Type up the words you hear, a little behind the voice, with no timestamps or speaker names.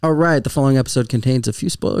All right, the following episode contains a few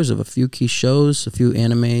spoilers of a few key shows, a few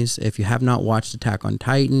animes. If you have not watched Attack on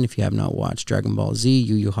Titan, if you have not watched Dragon Ball Z,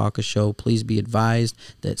 Yu Yu Hakusho, please be advised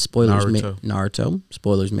that Naruto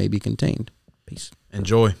spoilers may be contained. Peace.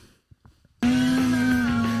 Enjoy.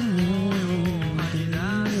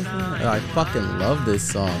 I fucking love this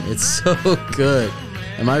song. It's so good.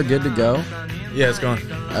 Am I good to go? Yeah, it's going.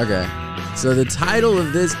 Okay. So the title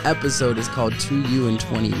of this episode is called To You in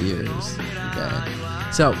 20 Years. Okay.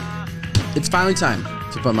 So, it's finally time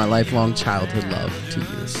to put my lifelong childhood love to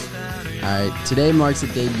use. Alright, today marks the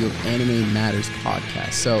debut of Anime Matters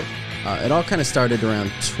podcast. So, it all kind of started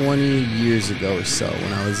around 20 years ago or so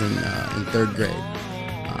when I was in third grade.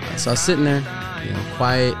 So I was sitting there,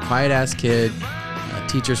 quiet ass kid.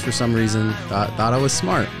 Teachers for some reason thought I was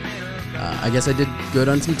smart. I guess I did good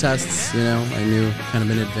on some tests, I knew kind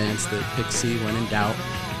of in advance that pick C when in doubt.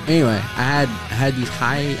 Anyway, I had these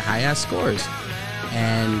high ass scores.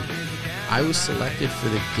 And I was selected for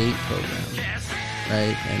the GATE program,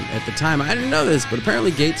 right? And at the time, I didn't know this, but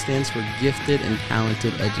apparently GATE stands for Gifted and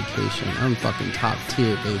Talented Education. I'm fucking top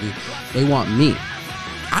tier, baby. They want me.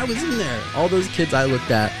 I was in there. All those kids I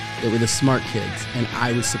looked at, they were the smart kids, and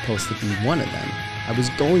I was supposed to be one of them. I was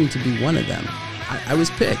going to be one of them. I was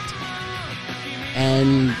picked.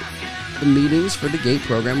 And the meetings for the GATE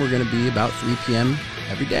program were going to be about 3 p.m.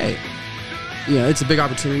 every day. It's a big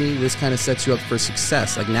opportunity. This kind of sets you up for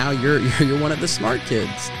success. Like now you're one of the smart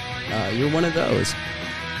kids. You're one of those.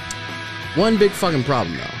 One big fucking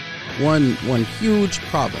problem though. One huge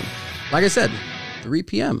problem. Like I said, 3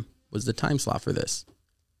 p.m. was the time slot for this.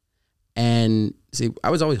 And see,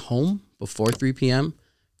 I was always home before 3 p.m.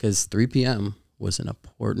 because 3 p.m. was an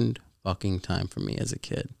important fucking time for me as a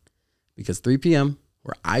kid. Because 3 p.m.,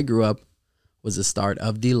 where I grew up, was the start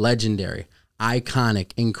of the legendary,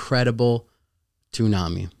 iconic, incredible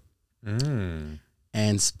Toonami.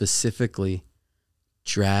 And specifically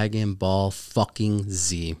Dragon Ball fucking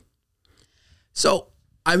Z. So,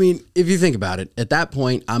 I mean, if you think about it, at that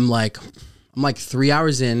point, I'm like 3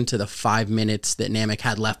 hours into the 5 minutes that Namek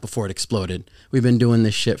had left before it exploded. We've been doing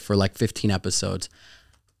this shit for like 15 episodes.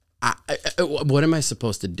 What am I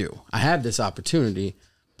supposed to do? I have this opportunity,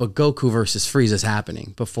 but Goku versus Frieza's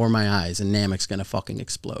happening before my eyes and Namek's gonna fucking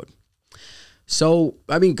explode. So,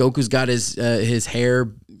 I mean, Goku's got his hair,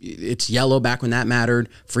 it's yellow back when that mattered.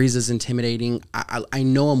 Frieza's intimidating. I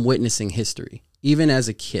know I'm witnessing history. Even as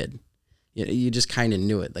a kid, you just kind of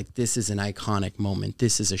knew it. Like, this is an iconic moment.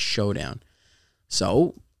 This is a showdown.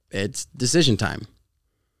 So, it's decision time.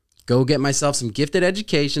 Go get myself some gifted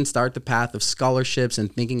education, start the path of scholarships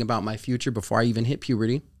and thinking about my future before I even hit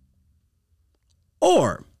puberty.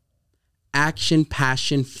 Or action,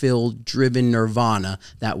 passion-filled, driven nirvana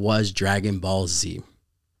that was Dragon Ball Z.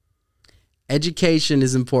 Education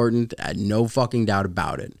is important, no fucking doubt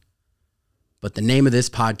about it. But the name of this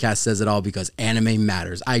podcast says it all because anime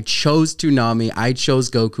matters. I chose Toonami, I chose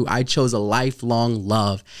Goku, I chose a lifelong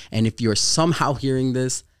love. And if you're somehow hearing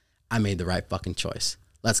this, I made the right fucking choice.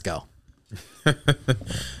 Let's go.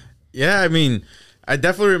 Yeah, I mean, I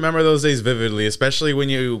definitely remember those days vividly, especially when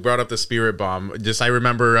you brought up the spirit bomb. I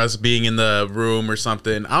remember us being in the room or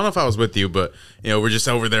something. I don't know if I was with you, but we're just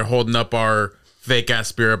over there holding up our fake ass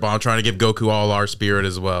spirit bomb, trying to give Goku all our spirit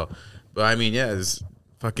as well. But I mean, yeah, it's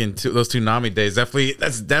fucking those Toonami days.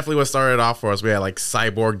 That's definitely what started off for us. We had like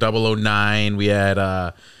Cyborg 009. We had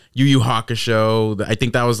Yu Yu Hakusho. I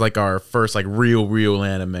think that was like our first like real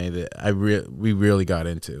anime that we really got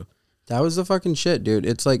into. That was the fucking shit, dude.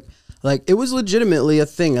 It's like it was legitimately a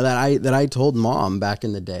thing that I told mom back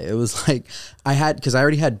in the day. It was like because I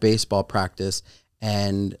already had baseball practice,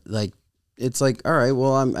 and like it's like, all right,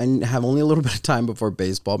 well, I have only a little bit of time before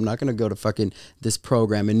baseball. I'm not gonna go to fucking this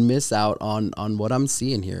program and miss out on what I'm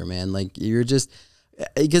seeing here, man. Like you're just.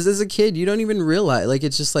 Because as a kid, you don't even realize, like,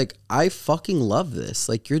 it's just like, I fucking love this.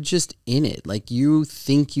 Like, you're just in it. Like, you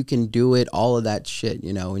think you can do it, all of that shit,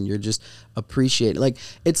 and you're just appreciating. Like,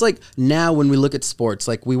 it's like now when we look at sports,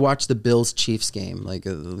 like, we watched the Bills-Chiefs game, like,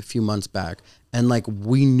 a few months back, and, like,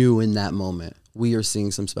 we knew in that moment, we are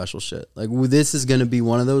seeing some special shit. Like, this is going to be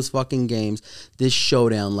one of those fucking games, this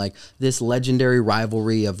showdown, like, this legendary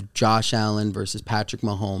rivalry of Josh Allen versus Patrick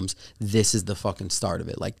Mahomes. This is the fucking start of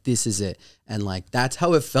it. Like, this is it. And, like, that's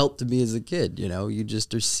how it felt to me as a kid, You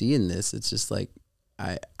just are seeing this. It's just like,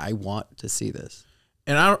 I want to see this.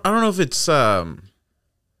 And I don't know if it's, no,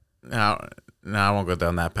 I won't go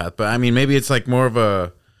down that path. But, I mean, maybe it's, like, more of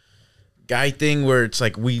a, guy thing where it's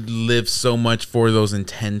like we live so much for those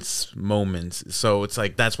intense moments. So it's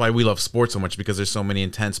like that's why we love sports so much, because there's so many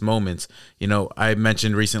intense moments. You know, I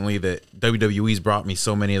mentioned recently that WWE's brought me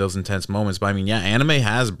so many of those intense moments, but I mean, yeah, anime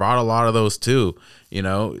has brought a lot of those too. You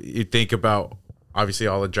know, you think about obviously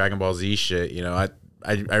all the Dragon Ball Z shit. You know,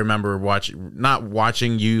 I remember not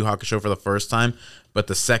watching Yu Yu Hakusho for the first time, but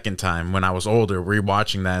the second time when I was older,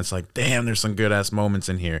 rewatching that, it's like, damn, there's some good ass moments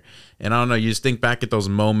in here. And I don't know, you just think back at those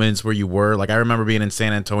moments where you were like, I remember being in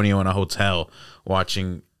San Antonio in a hotel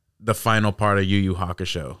watching the final part of Yu Yu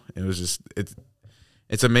Hakusho. It was just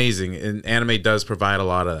it's amazing, and anime does provide a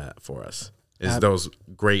lot of that for us. Is those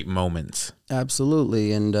great moments.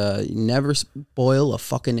 Absolutely. And you never spoil a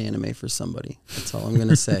fucking anime for somebody. That's all I'm going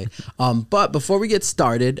to say. But before we get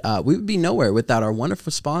started, we would be nowhere without our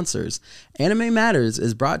wonderful sponsors. Anime Matters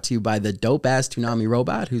is brought to you by the dope-ass Toonami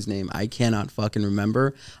robot, whose name I cannot fucking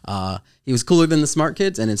remember. He was cooler than the smart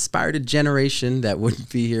kids and inspired a generation that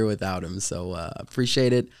wouldn't be here without him. So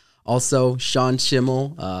appreciate it. Also, Sean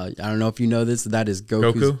Schimmel, I don't know if you know this, that is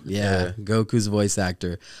Goku's, Yeah. Goku's voice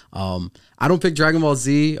actor. I don't pick Dragon Ball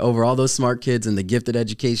Z over all those smart kids and the gifted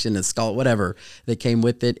education and skull, whatever that came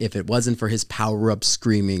with it, if it wasn't for his power-up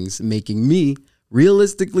screamings, making me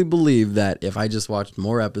realistically believe that if I just watched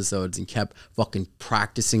more episodes and kept fucking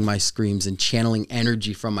practicing my screams and channeling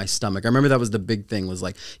energy from my stomach. I remember that was the big thing, was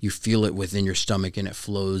like you feel it within your stomach and it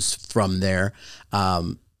flows from there.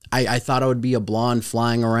 I thought I would be a blonde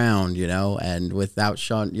flying around, you know, and without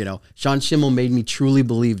Sean, you know, Sean Schimmel made me truly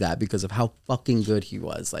believe that because of how fucking good he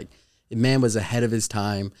was. Like, the man was ahead of his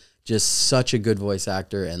time, just such a good voice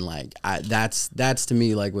actor. And like, that's to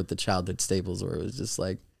me like what the childhood staples were. It was just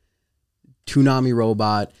like Toonami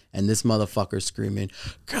robot and this motherfucker screaming,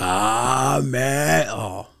 "Come on!"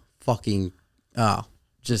 Oh, fucking,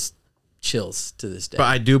 just chills to this day. But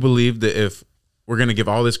I do believe that if we're going to give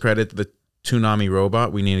all this credit to the Toonami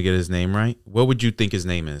robot, we need to get his name right. What would you think his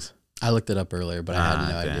name is? I looked it up earlier, but I had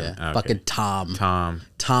no idea. Okay. Fucking Tom.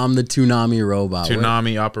 Tom the Toonami robot.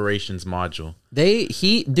 Toonami operations module.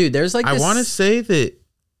 Dude, there's like I this, want to say that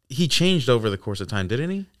he changed over the course of time, didn't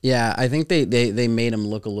he? Yeah, I think they made him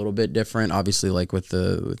look a little bit different. Obviously, like with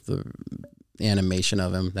the animation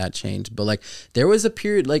of him, that changed. But like there was a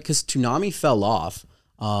period, like, because Toonami fell off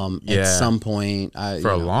at some point. For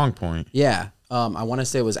a long point. Yeah. I want to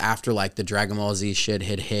say it was after like the Dragon Ball Z shit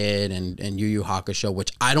had hit and Yu Yu Hakusho,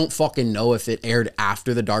 which I don't fucking know if it aired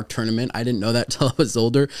after the Dark Tournament. I didn't know that till I was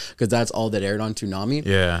older because that's all that aired on Toonami.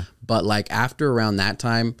 Yeah. But like after around that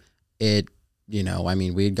time, it, you know, I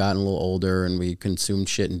mean, we had gotten a little older and we consumed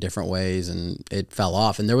shit in different ways and it fell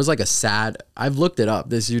off. And there was like a sad, I've looked it up,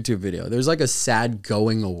 this YouTube video. There's like a sad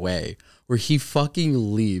going away where he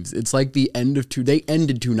fucking leaves. It's like the end of they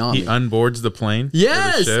ended Toonami. He unboards the plane.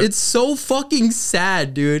 Yes, it's so fucking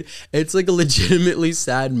sad, dude. It's like a legitimately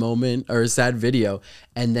sad moment or a sad video.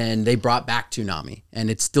 And then they brought back Toonami and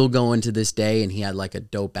it's still going to this day. And he had like a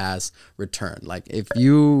dope ass return. Like if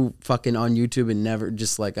you fucking on YouTube and never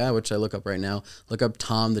just like, what should I look up right now? Look up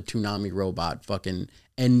Tom the Toonami robot fucking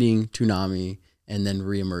ending Toonami and then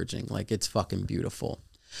reemerging. Like it's fucking beautiful.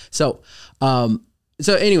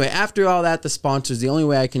 So anyway, after all that, the sponsors, the only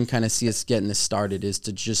way I can kind of see us getting this started is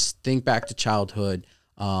to just think back to childhood.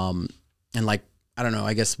 And like, I don't know,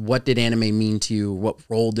 I guess, what did anime mean to you? What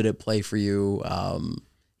role did it play for you?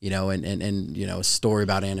 You know, and you know, a story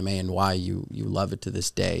about anime and why you love it to this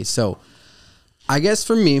day. So I guess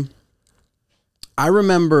for me, I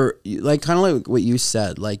remember like kind of like what you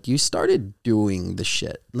said, like you started doing the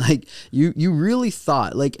shit. Like you really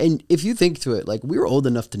thought like, and if you think to it, like we were old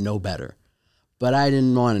enough to know better. But I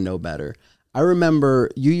didn't want to know better. I remember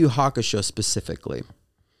Yu Yu Hakusho specifically.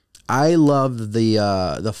 I loved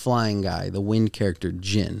the flying guy, the wind character,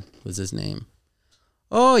 Jin was his name.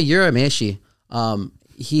 Oh, Urameshi.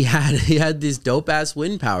 He had these dope ass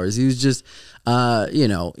wind powers. He was just, you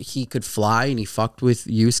know, he could fly and he fucked with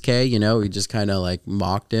Yusuke. You know, he just kind of like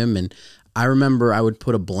mocked him. And I remember I would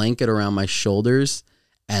put a blanket around my shoulders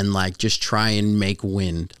and like just try and make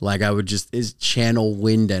wind. Like I would just channel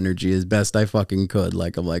wind energy as best I fucking could.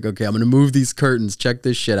 Like I'm like, okay, I'm gonna move these curtains, check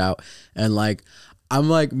this shit out. And like, I'm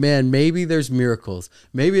like, man, maybe there's miracles.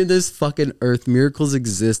 Maybe in this fucking earth, miracles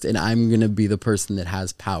exist and I'm gonna be the person that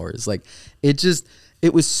has powers. Like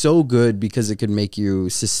it was so good because it could make you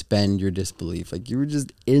suspend your disbelief. Like you were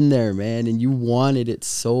just in there, man, and you wanted it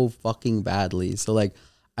so fucking badly. So like,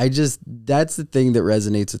 that's the thing that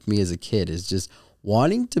resonates with me as a kid is just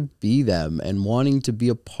wanting to be them and wanting to be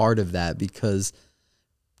a part of that because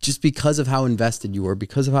of how invested you were,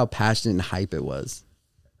 because of how passionate and hype it was.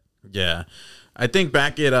 Yeah. I think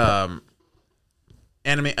back at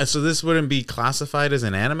anime. So this wouldn't be classified as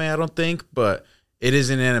an anime, I don't think, but it is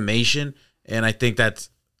an animation, and I think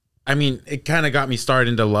it kind of got me started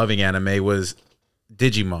into loving anime was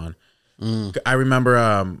Digimon. I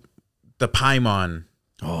remember the Paimon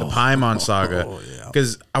saga,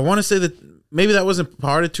 because I want to say that maybe that wasn't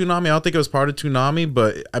part of Toonami. I don't think it was part of Toonami,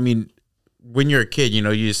 but I mean, when you're a kid,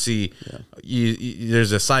 you see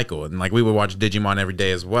there's a cycle, and like we would watch Digimon every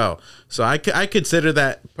day as well. So I consider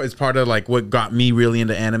that as part of like what got me really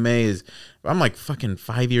into anime. Is I'm like fucking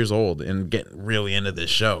 5 years old and getting really into this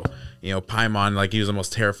show. Paimon, like he was the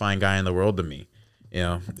most terrifying guy in the world to me.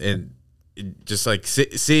 And just like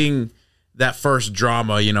seeing that first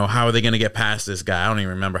drama. How are they gonna get past this guy? I don't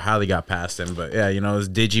even remember how they got past him, but yeah, it was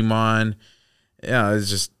Digimon. Yeah, it's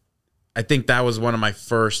just I think that was one of my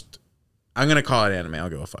first. I'm going to call it anime. I'll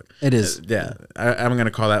give a fuck. It is. I'm going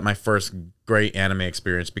to call that my first great anime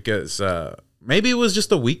experience because maybe it was just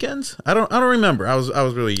the weekends. I don't remember. I was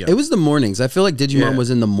really young. It was the mornings. I feel like Digimon was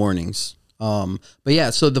in the mornings. But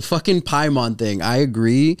yeah, so the fucking Paimon thing, I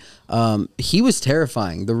agree. He was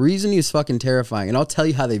terrifying. The reason he was fucking terrifying, and I'll tell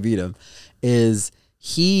you how they beat him, is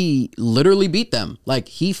he literally beat them. Like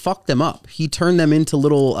he fucked them up. He turned them into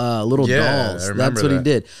little dolls. That's what he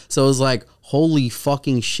did. So it was like, holy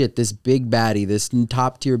fucking shit, this big baddie, this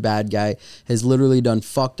top tier bad guy has literally done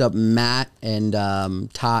fucked up Matt and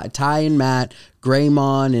Ty and Matt,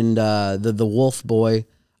 Greymon and the Wolf Boy,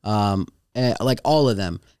 like all of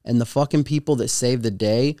them. And the fucking people that saved the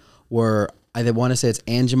day were, I want to say it's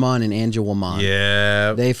Angemon and Angewomon.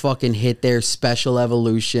 Yeah. They fucking hit their special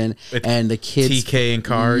evolution and the kids. TK and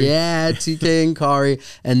Kari. Yeah, TK and Kari.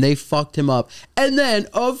 And they fucked him up. And then,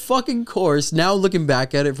 of fucking course, now looking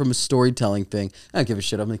back at it from a storytelling thing, I don't give a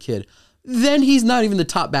shit, I'm a kid. Then he's not even the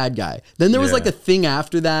top bad guy. Then there was like a thing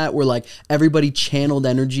after that where like everybody channeled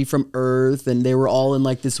energy from Earth and they were all in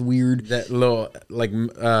like this weird that little like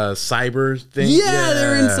cyber thing. Yeah, they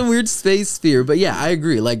were in some weird space sphere. But yeah, I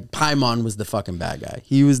agree. Like Paimon was the fucking bad guy.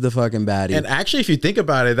 He was the fucking baddie. And actually, if you think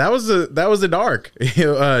about it, that was an arc.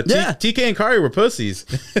 TK and Kari were pussies.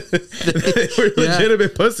 They were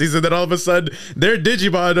legitimate pussies, and then all of a sudden, their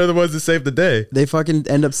Digimon are the ones that saved the day. They fucking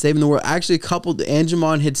end up saving the world. Actually,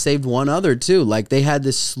 Angemon had saved one other too. Like they had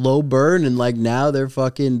this slow burn, and like now they're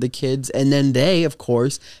fucking the kids, and then they, of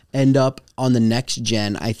course, end up on the next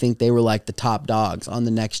gen. I think they were like the top dogs on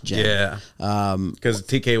the next gen. Yeah, because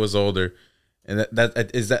TK was older, and that's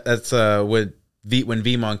when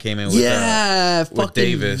Vmon came in. With, fucking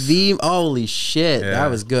Davis. Holy shit,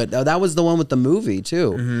 that was good. That was the one with the movie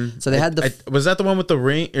too. Mm-hmm. So they had was that the one with the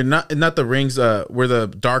ring or not the rings? Where the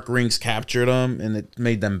dark rings captured them and it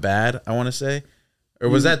made them bad. I want to say. Or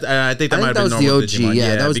was that? I think that might have been the OG. Digimon.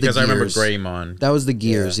 Yeah, that was because the I remember Gears. Greymon. That was the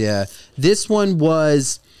Gears. Yeah. This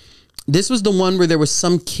was the one where there was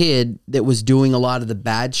some kid that was doing a lot of the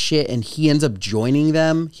bad shit, and he ends up joining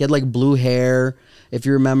them. He had like blue hair, if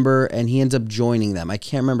you remember, and he ends up joining them. I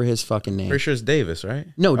can't remember his fucking name. Pretty sure it's Davis, right?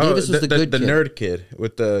 No, Davis was the good kid. The nerd kid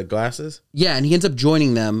with the glasses. Yeah, and he ends up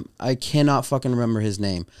joining them. I cannot fucking remember his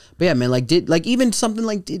name. But yeah, man, like even something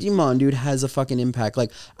like Digimon, dude, has a fucking impact.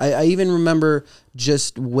 Like I even remember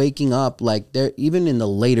just waking up, like they're even in the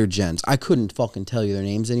later gens. I couldn't fucking tell you their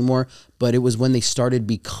names anymore, but it was when they started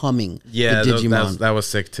becoming the Digimon. That was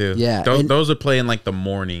sick too. Yeah, those are playing like the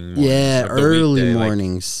morning. Yeah, early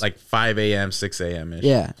mornings, like 5 a.m., 6 a.m. ish.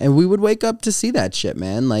 Yeah, and we would wake up to see that shit,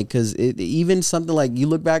 man. Like, cause even something like you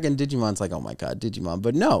look back in Digimon, it's like, oh my god, Digimon.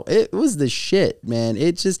 But no, it was the shit, man.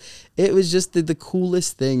 It was just the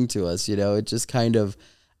coolest thing to us, you know. It just kind of.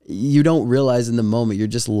 You don't realize in the moment, you're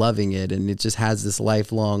just loving it, and it just has this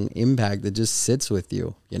lifelong impact that just sits with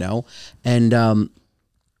you, you know? And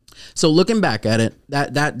so looking back at it,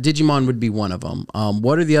 that Digimon would be one of them.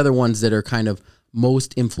 What are the other ones that are kind of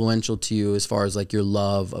most influential to you as far as like your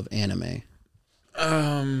love of anime?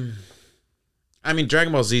 I mean,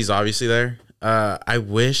 Dragon Ball Z is obviously there. I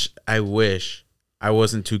wish I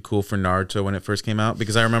wasn't too cool for Naruto when it first came out,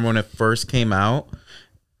 because I remember when it first came out,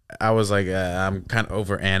 I was like, I'm kind of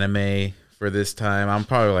over anime for this time. I'm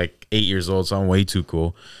probably like 8 years old, so I'm way too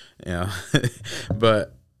cool, you know.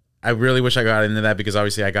 But I really wish I got into that, because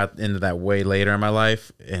obviously I got into that way later in my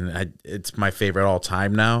life, and it's my favorite all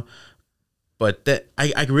time now. But that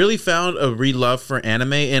I really found a re-love for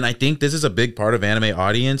anime, and I think this is a big part of anime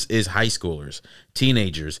audience is high schoolers,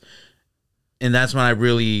 teenagers, and that's when I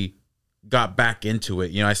really got back into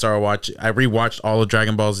it. You know, I rewatched all of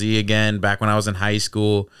Dragon Ball Z again back when I was in high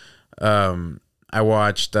school. I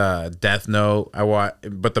watched Death Note.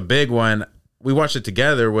 But the big one we watched it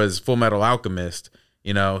together was Full Metal Alchemist.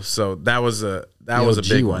 You know, so that was a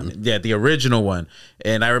big one. Yeah, the original one.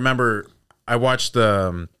 And I remember I watched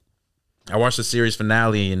the I watched the series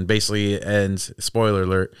finale, and basically it ends, spoiler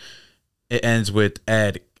alert, it ends with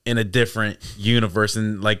Ed in a different universe,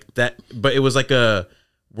 and like that, but it was like a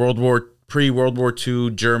pre-World War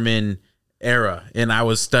II German era, and I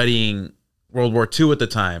was studying World War II at the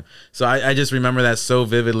time. So I just remember that so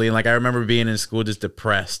vividly. And like, I remember being in school just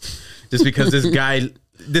depressed just because this guy,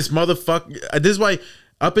 this motherfucker, this is why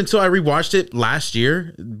up until I rewatched it last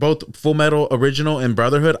year, both Full Metal Original and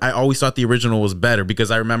Brotherhood, I always thought the original was better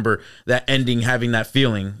because I remember that ending having that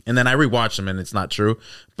feeling. And then I rewatched them and it's not true,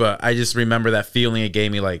 but I just remember that feeling it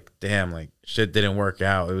gave me, like, damn, like shit didn't work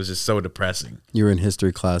out. It was just so depressing. You were in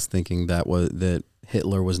history class thinking that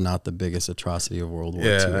Hitler was not the biggest atrocity of World War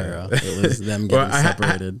II era. It was them getting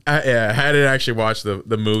separated. I hadn't actually watched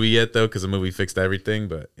the movie yet though, because the movie fixed everything.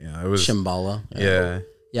 But yeah, it was Shambhala.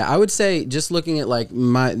 Yeah, I would say, just looking at like the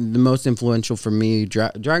most influential for me,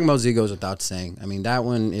 Dragon Ball Z goes without saying. I mean,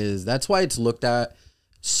 that's why it's looked at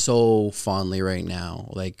so fondly right now.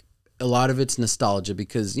 Like, a lot of it's nostalgia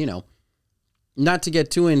because, you know, not to get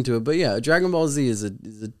too into it, but yeah, Dragon Ball Z is a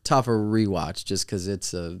tougher rewatch just because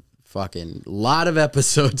it's a fucking lot of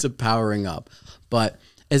episodes of powering up. But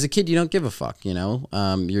as a kid, you don't give a fuck, you know.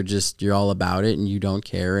 You're all about it, and you don't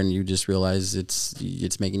care, and you just realize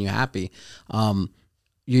it's making you happy.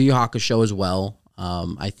 Yu Yu Hakusho as well.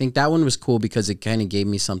 I think that one was cool because it kind of gave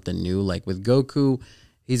me something new. Like with Goku,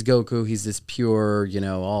 he's this pure, you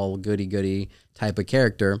know, all goody type of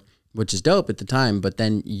character, which is dope at the time. But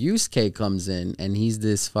then Yusuke comes in, and he's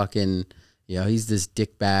this fucking, you know, he's this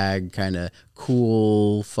dickbag kind of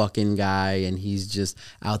cool fucking guy, and he's just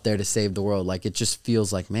out there to save the world. Like, it just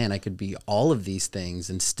feels like, man, I could be all of these things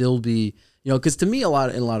and still be, you know, because to me, in a lot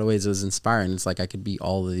of ways, it was inspiring. It's like I could be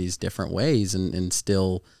all of these different ways and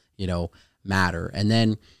still, you know, matter. And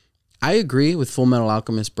then I agree with Full Metal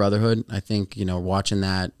Alchemist Brotherhood. I think, you know, watching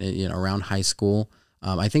that, you know, around high school,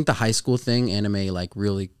 I think the high school thing, anime, like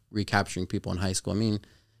really recapturing people in high school. I mean,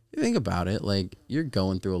 you think about it, like, you're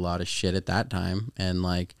going through a lot of shit at that time, and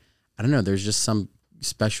like, I don't know, there's just some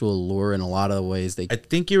special allure in a lot of the ways I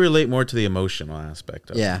think you relate more to the emotional aspect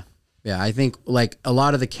of it. Yeah, I think like a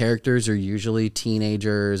lot of the characters are usually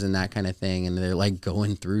teenagers and that kind of thing, and they're like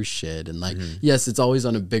going through shit, and like, yes, it's always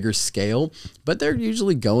on a bigger scale, but they're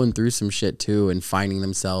usually going through some shit too, and finding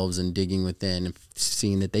themselves and digging within and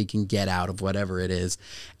seeing that they can get out of whatever it is.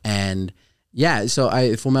 And yeah, so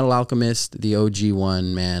Full Metal Alchemist, the OG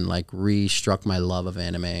one, man, like re-struck my love of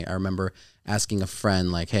anime. I remember asking a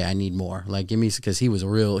friend, like, hey, I need more. Like, give me, because he's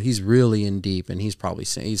really in deep, and he's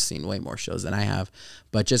seen way more shows than I have.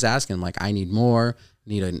 But just asking him, like, I need more,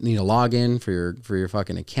 need a login for your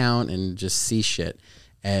fucking account, and just see shit.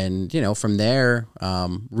 And, you know, from there,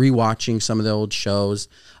 rewatching some of the old shows.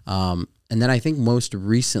 And then I think most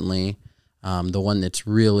recently, the one that's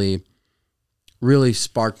really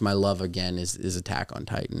sparked my love again is Attack on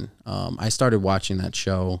Titan. I started watching that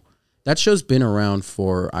show. That show's been around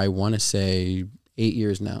for, I want to say, 8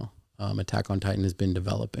 years now. Attack on Titan has been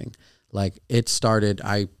developing. Like, it started,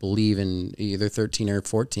 I believe, in either 13 or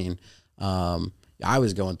 14. I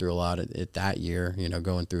was going through a lot of it that year, you know,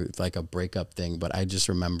 going through like a breakup thing. But I just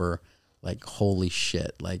remember, like, holy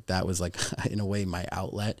shit. Like, that was like, in a way, my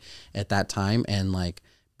outlet at that time. And like,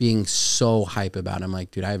 being so hype about it. I'm like,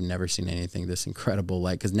 dude, I've never seen anything this incredible.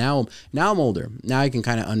 Like, because now I'm older. Now I can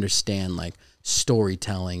kind of understand, like,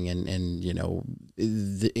 storytelling and you know,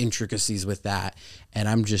 the intricacies with that, and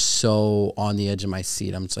I'm just so on the edge of my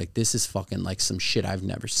seat. I'm just like, this is fucking like some shit I've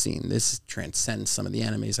never seen. This transcends some of the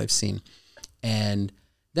animes I've seen. And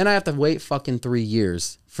then I have to wait fucking 3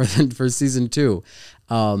 years for season 2.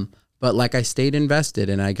 But like, I stayed invested,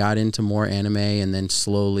 and I got into more anime, and then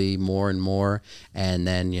slowly more and more, and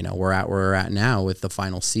then, you know, we're at where we're at now with the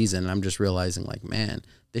final season, and I'm just realizing, like, man,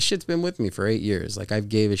 this shit's been with me for 8 years. Like, I've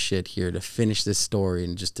gave a shit here to finish this story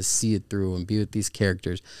and just to see it through and be with these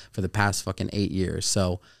characters for the past fucking 8 years.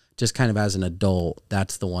 So just kind of as an adult,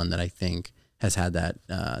 that's the one that I think has had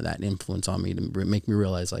that influence on me to make me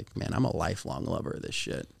realize, like, man, I'm a lifelong lover of this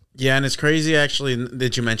shit. Yeah, and it's crazy actually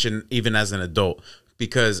that you mentioned even as an adult,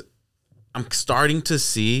 because I'm starting to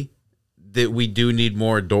see that we do need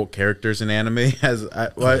more adult characters in anime.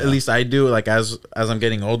 At least I do. Like, as I'm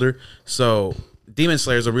getting older. So Demon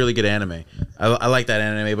Slayer is a really good anime. I like that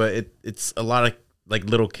anime, but it's a lot of like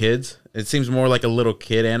little kids. It seems more like a little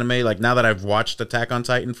kid anime. Like, now that I've watched Attack on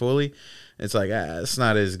Titan fully, it's like, it's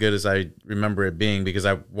not as good as I remember it being, because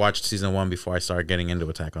I watched season 1 before I started getting into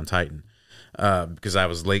Attack on Titan. Because I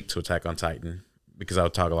was late to Attack on Titan, because I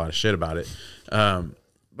would talk a lot of shit about it.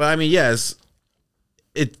 But I mean, yes,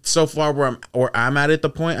 it's so far where I'm at the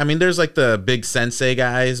point. I mean, there's like the big sensei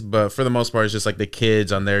guys, but for the most part, it's just like the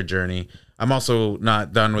kids on their journey. I'm also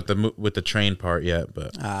not done with the train part yet,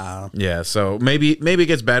 but Yeah, so maybe it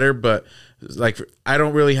gets better, but like I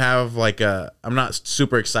don't really have like I'm not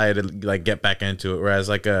super excited to like get back into it. Whereas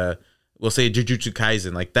like we'll say Jujutsu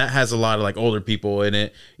Kaisen, like that has a lot of like older people in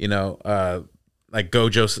it, like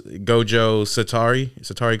Gojo Satari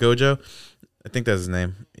Gojo, I think that's his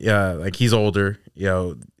name. Yeah, like he's older,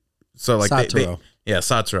 so like Satoru.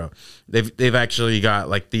 Satoru. They've actually got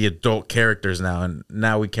like the adult characters now, and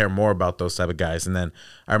now we care more about those type of guys. And then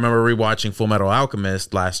I remember rewatching Full Metal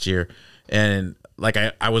Alchemist last year, and like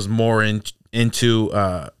I was more into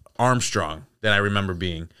Armstrong than I remember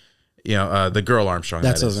being. The girl Armstrong.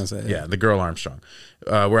 That's what I was gonna say. Yeah, the girl Armstrong.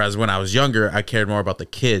 Whereas when I was younger, I cared more about the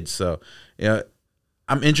kids. So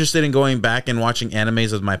I'm interested in going back and watching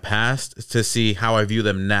animes of my past to see how I view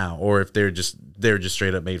them now, or if they're just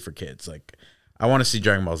straight up made for kids. Like I want to see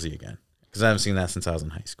Dragon Ball Z again because I haven't seen that since I was in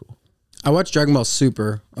high school. I watched Dragon Ball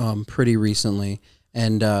Super pretty recently,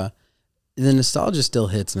 and the nostalgia still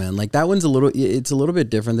hits, man. Like that one's it's a little bit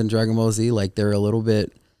different than Dragon Ball Z. Like they're a little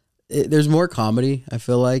bit, there's more comedy, I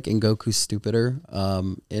feel like, and Goku's stupider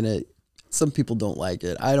in it. Some people don't like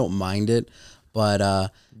it. I don't mind it, but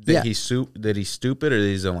Did he stupid, or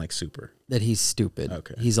did he don't like super? That he's stupid.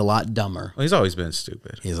 Okay. He's a lot dumber. Well, he's always been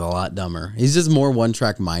stupid. He's a lot dumber. He's just more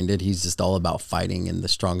one-track minded. He's just all about fighting and the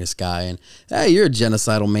strongest guy. And hey, you're a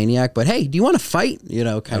genocidal maniac, but hey, do you want to fight? Kind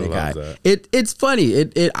of guy. That. It's funny.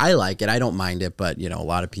 I like it. I don't mind it, but a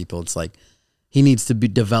lot of people, it's like he needs to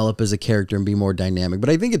develop as a character and be more dynamic. But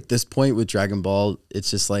I think at this point with Dragon Ball, it's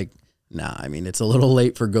just like, nah. I mean, it's a little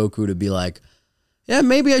late for Goku to be like, yeah,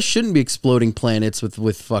 maybe I shouldn't be exploding planets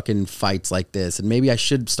with fucking fights like this, and maybe I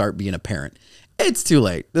should start being a parent. It's too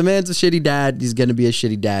late. The man's a shitty dad. He's gonna be a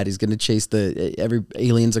shitty dad. He's gonna chase every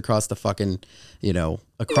aliens across the fucking,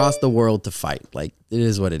 across the world to fight. Like it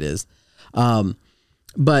is what it is.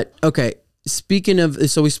 But okay. Speaking of,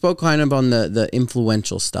 so we spoke kind of on the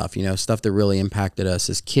influential stuff. Stuff that really impacted us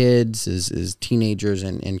as kids, as teenagers,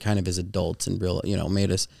 and kind of as adults, and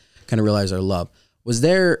made us kind of realize our love. Was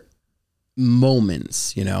there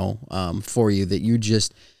moments for you that you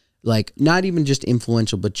just like, not even just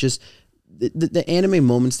influential, but just the anime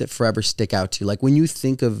moments that forever stick out to you? Like when you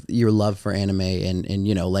think of your love for anime and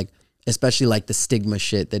like especially like the stigma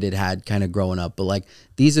shit that it had kind of growing up, but like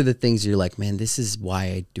these are the things you're like, man, this is why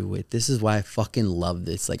I do it. This is why I fucking love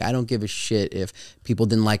this. Like I don't give a shit if people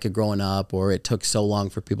didn't like it growing up or it took so long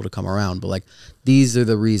for people to come around, but like these are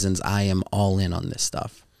the reasons I am all in on this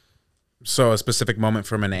stuff. So a specific moment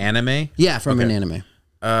from an anime? Yeah, from an anime.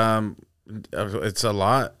 It's a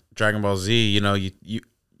lot. Dragon Ball Z,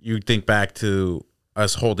 you think back to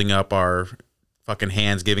us holding up our fucking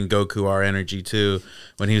hands, giving Goku our energy too.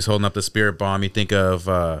 When he was holding up the Spirit Bomb, you think of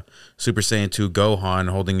Super Saiyan 2 Gohan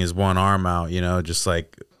holding his one arm out, just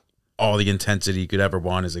like all the intensity you could ever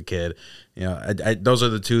want as a kid. Those are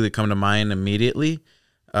the two that come to mind immediately.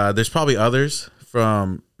 There's probably others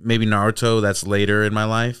from maybe Naruto that's later in my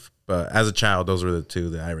life. But as a child, those were the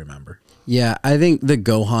two that I remember. Yeah, I think the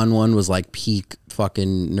Gohan one was like peak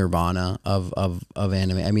fucking nirvana of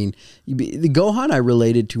anime. I mean, the Gohan I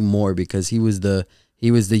related to more because he was the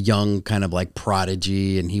young kind of like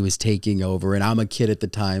prodigy and he was taking over. And I'm a kid at the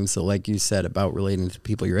time, so like you said about relating to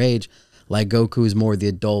people your age, like Goku is more the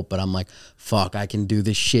adult, but I'm like, fuck, I can do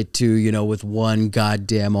this shit too, with one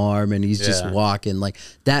goddamn arm, and he's just walking. Like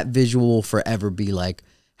that visual will forever be like,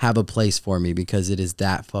 have a place for me because it is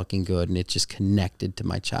that fucking good and it just connected to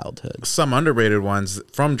my childhood. Some underrated ones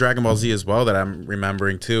from Dragon Ball Z as well that I'm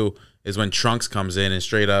remembering too is when Trunks comes in and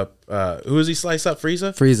straight up, who does he slice up?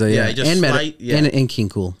 Frieza, yeah. He just and King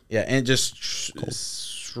Cool. Yeah, and just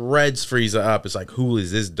shreds Frieza up. It's like, who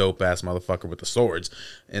is this dope ass motherfucker with the swords?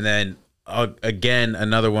 And then again,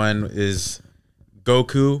 another one is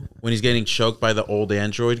Goku when he's getting choked by the old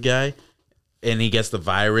android guy. And he gets the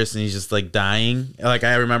virus and he's just like dying. Like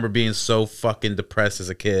I remember being so fucking depressed as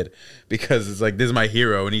a kid because it's like, this is my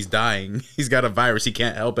hero and he's dying. He's got a virus. He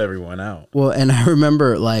can't help everyone out. Well, and I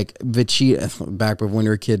remember like Vegeta, back when we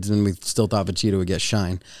were kids and we still thought Vegeta would get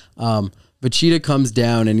shine. Vegeta comes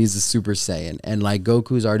down and he's a Super Saiyan. And like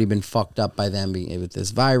Goku's already been fucked up by them with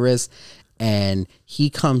this virus. And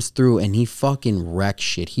he comes through and he fucking wrecks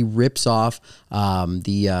shit. He rips off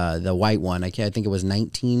the white one. I think it was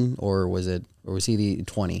 19 or was he the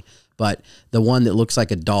 20? But the one that looks like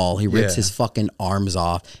a doll, he rips his fucking arms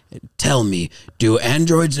off. Tell me, do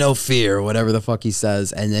androids know fear? Or whatever the fuck he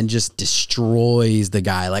says, and then just destroys the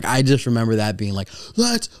guy. Like I just remember that being like,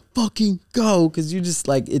 let's fucking go, because you just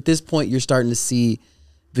like at this point you're starting to see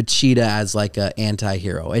Vegeta as like a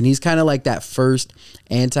anti-hero, and he's kind of like that first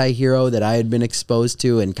anti-hero that I had been exposed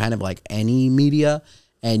to in kind of like any media,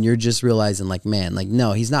 and you're just realizing like, man, like,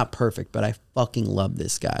 no, he's not perfect, but I fucking love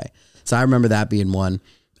this guy. So I remember that being one.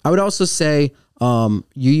 I would also say Yu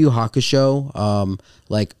Yu Hakusho.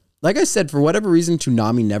 Like I said, for whatever reason,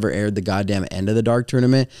 Toonami never aired the goddamn end of the Dark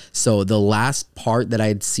Tournament. So the last part that I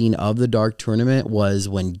had seen of the Dark Tournament was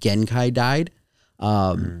when Genkai died.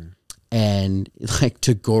 And like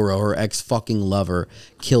Toguro, her ex fucking lover,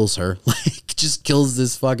 kills her, like just kills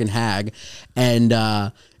this fucking hag. And,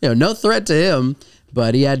 no threat to him,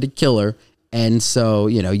 but he had to kill her. And so,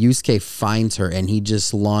 Yusuke finds her and he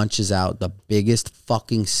just launches out the biggest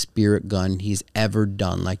fucking spirit gun he's ever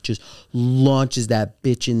done. Like, just launches that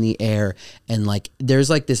bitch in the air. And, like, there's,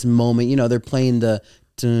 like, this moment, they're playing the...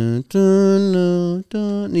 Dun, dun, dun,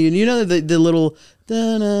 dun, the little...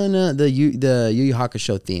 The Yu Yu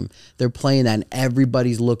Hakusho theme. They're playing that and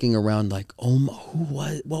everybody's looking around like, oh,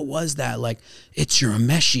 what was that? Like, it's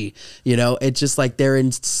Urameshi. It's just like they're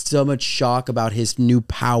in so much shock about his new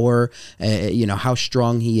power, how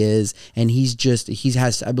strong he is. And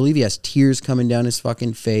I believe he has tears coming down his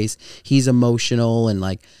fucking face. He's emotional and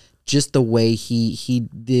like just the way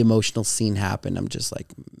the emotional scene happened. I'm just like,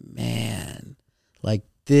 man, like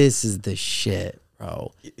this is the shit.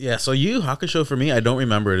 Bro. Yeah, so Yu Yu Hakusho for me, I don't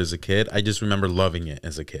remember it as a kid. I just remember loving it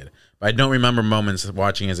as a kid. But I don't remember moments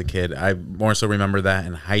watching as a kid. I more so remember that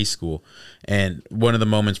in high school. And one of the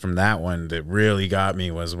moments from that one that really got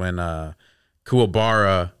me was when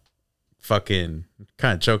Kuwabara fucking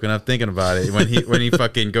kind of choking up thinking about it. When he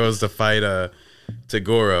fucking goes to fight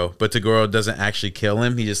Toguro, but Toguro doesn't actually kill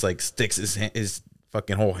him. He just like sticks his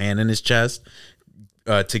fucking whole hand in his chest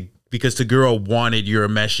because Toguro wanted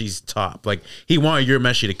Urameshi's top. Like, he wanted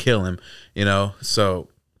Urameshi to kill him, So,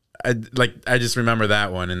 I just remember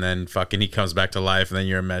that one. And then fucking he comes back to life. And then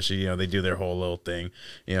Urameshi, they do their whole little thing.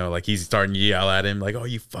 Like he's starting to yell at him. Like, oh,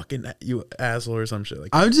 you asshole or some shit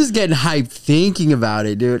like that. I'm just getting hyped thinking about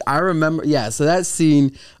it, dude. I remember, so that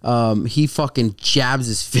scene, he fucking jabs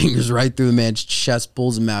his fingers right through the man's chest,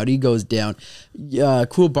 pulls him out. He goes down.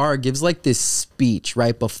 Kuwabara gives like this speech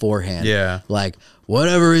right beforehand. Yeah. Like,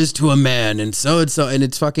 whatever is to a man, and so, and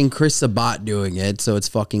it's fucking Chris Sabat doing it, so it's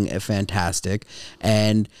fucking fantastic.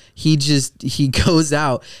 And he goes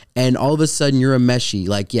out, and all of a sudden Urameshi,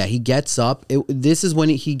 like, he gets up. This is when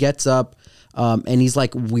he gets up, and he's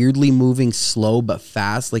like weirdly moving slow but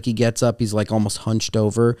fast. Like, he gets up, he's like almost hunched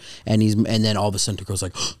over, and then all of a sudden it goes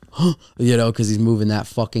like, because he's moving that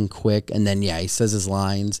fucking quick. And then he says his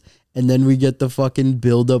lines. And then we get the fucking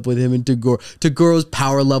build up with him and Toguro. Togoro's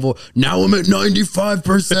power level. Now I'm at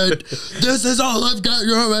 95%. This is all I've got.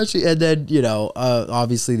 And then,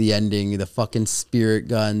 obviously the ending, the fucking spirit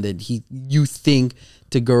gun that you think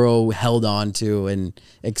Toguro held on to and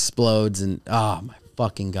explodes. And oh my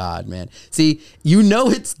fucking God, man. See,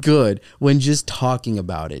 it's good when just talking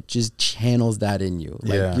about it just channels that in you.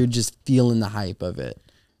 Like, you're just feeling the hype of it.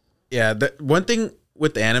 Yeah. The one thing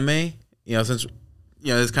with anime, since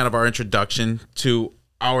it's kind of our introduction to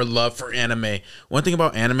our love for anime. One thing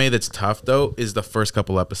about anime that's tough, though, is the first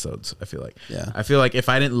couple episodes, I feel like. Yeah. I feel like if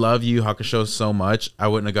I didn't love Yu Yu Hakusho so much, I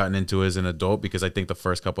wouldn't have gotten into it as an adult because I think the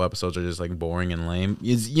first couple episodes are just, like, boring and lame.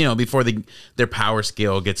 Before their power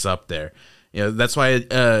scale gets up there. That's why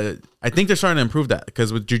I think they're starting to improve that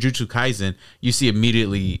because with Jujutsu Kaisen, you see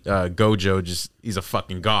immediately Gojo he's a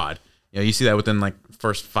fucking god. You see that within, like,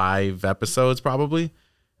 first 5 episodes, probably.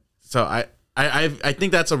 So I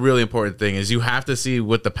think that's a really important thing is you have to see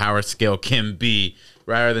what the power scale can be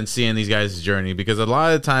rather than seeing these guys' journey because a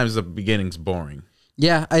lot of the times the beginning's boring.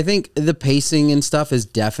 Yeah, I think the pacing and stuff has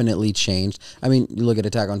definitely changed. I mean, you look at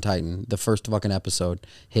Attack on Titan, the first fucking episode,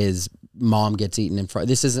 his mom gets eaten in front.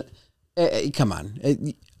 This isn't, come on.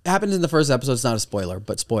 It happens in the first episode. It's not a spoiler,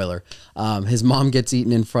 but spoiler. His mom gets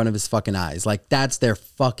eaten in front of his fucking eyes. Like, that's their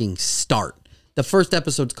fucking start. The first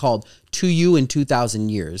episode's called To You in 2,000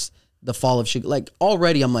 Years. The Fall of Shigaraki. Like,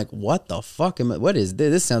 already I'm like, what the fuck? What is this?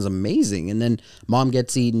 This sounds amazing. And then mom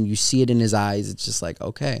gets eaten. You see it in his eyes. It's just like,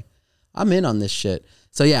 okay, I'm in on this shit.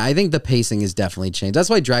 So yeah, I think the pacing has definitely changed. That's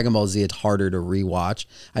why Dragon Ball Z, it's harder to rewatch.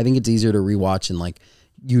 I think it's easier to rewatch in like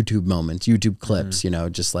YouTube moments, YouTube clips,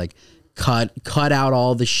 just like cut out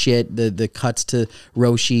all the shit, the cuts to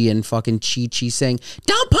Roshi and fucking Chi-Chi saying,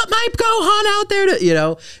 don't put my Gohan out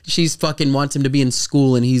there she's fucking wants him to be in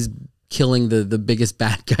school and he's killing the biggest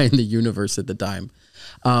bad guy in the universe at the time.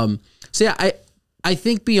 So yeah, I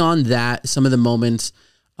think beyond that, some of the moments,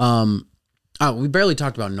 we barely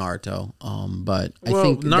talked about Naruto, but I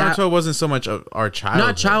think Naruto wasn't so much of our childhood.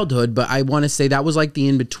 Not childhood, but I want to say that was like the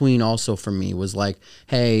in-between also for me was like,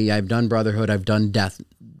 hey, I've done Brotherhood, I've done Death.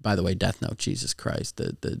 By the way, Death Note, Jesus Christ,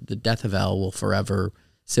 the Death of L will forever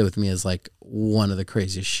sit with me as like one of the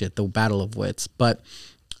craziest shit, the Battle of Wits. But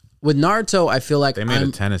with Naruto, I feel like they made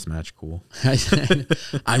a tennis match cool.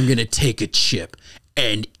 I'm gonna take a chip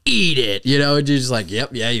and eat it. You know, just like, yep,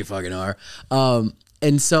 yeah, you fucking are.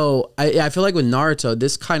 And so I feel like with Naruto,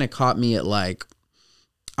 this kind of caught me at like,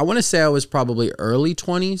 I want to say I was probably early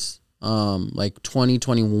 20s, like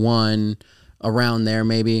 2021, around there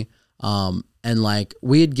maybe. And like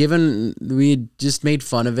we had just made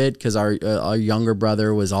fun of it because our younger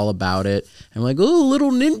brother was all about it. And we're like, oh,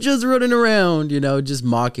 little ninjas running around, you know, just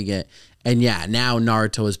mocking it. And yeah, now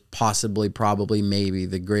Naruto is probably maybe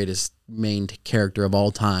the greatest main character of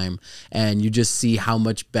all time. And you just see how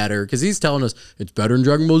much better, because he's telling us it's better in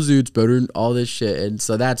Dragon Ball Z, it's better in all this shit. And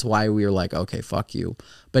so that's why we were like, okay, fuck you.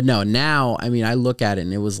 But no, now, I mean, I look at it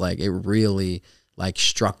and it was like, it really like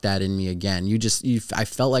struck that in me again. I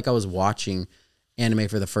felt like I was watching anime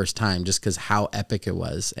for the first time just because how epic it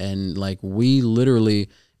was. And like we literally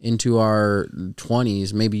into our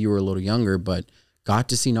 20s, maybe you were a little younger, but got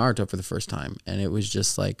to see Naruto for the first time. And it was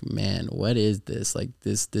just like, man, what is this? Like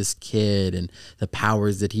this kid and the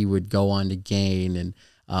powers that he would go on to gain, and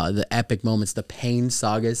the epic moments, the Pain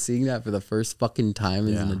Saga, seeing that for the first fucking time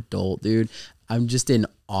as an adult, dude. I'm just in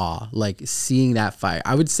awe, like seeing that fight.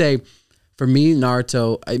 I would say for me,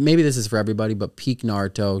 Naruto, maybe this is for everybody, but peak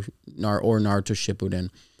Naruto or Naruto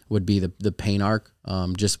Shippuden would be the Pain arc.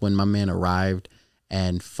 Just when my man arrived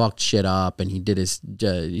and fucked shit up, and he did his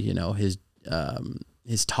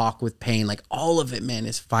talk with Pain, like all of it, man.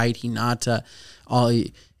 His fight, Hinata,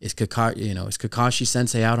 is Kakashi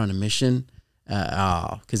Sensei out on a mission?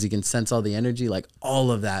 Because he can sense all the energy, like all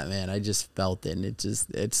of that, man. I just felt it, and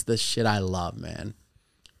it's the shit I love, man.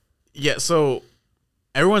 Yeah, so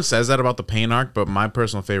everyone says that about the Pain arc, but my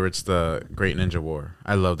personal favorite's the Great Ninja War.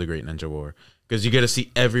 I love the Great Ninja War because you get to see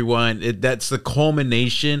everyone. That's the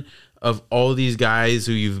culmination of all these guys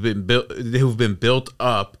who've been built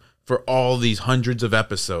up for all these hundreds of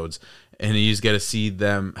episodes, and you just get to see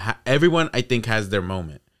them. Everyone, I think, has their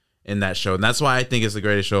moment in that show, and that's why I think it's the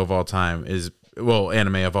greatest show of all time.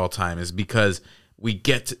 Anime of all time, is because we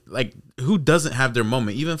get to, like, who doesn't have their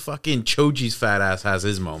moment? Even fucking Choji's fat ass has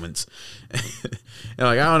his moments. And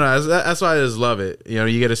like, I don't know. That's why I just love it. You know,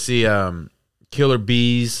 you get to see Killer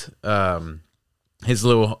Bees,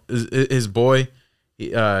 his boy.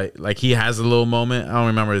 Like he has a little moment. I don't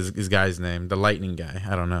remember his guy's name. The lightning guy.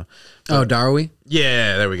 I don't know. But, Darui?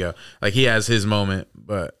 Yeah, there we go. Like he has his moment,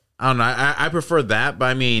 but I don't know. I prefer that. But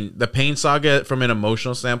I mean, the Pain Saga from an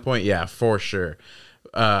emotional standpoint, yeah, for sure.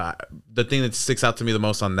 The thing that sticks out to me the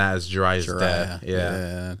most on that is Jiraiya's death.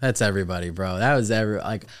 Yeah, that's everybody, bro. That was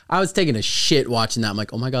like I was taking a shit watching that. I'm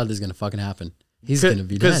like, oh my god, this is gonna fucking happen. He's gonna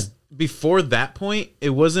be dead. Because before that point, it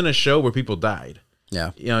wasn't a show where people died.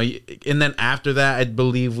 Yeah, you know, and then after that, I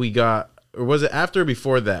believe we got, or was it after or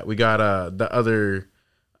before that we got the other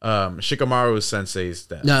Shikamaru Sensei's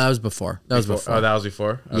death? No, that was before. That was before. Oh, that was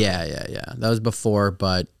before. Okay. Yeah. That was before,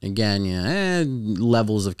 but again,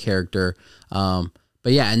 levels of character.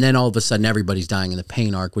 But yeah, and then all of a sudden everybody's dying in the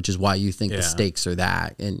Pain arc, which is why you think the stakes are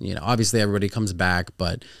that. And you know, obviously everybody comes back,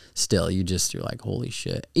 but still, you're like, holy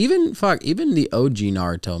shit. Even the OG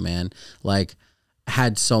Naruto, man, like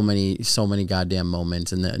had so many goddamn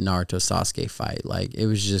moments in the Naruto Sasuke fight. Like it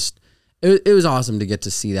was just, it was awesome to get to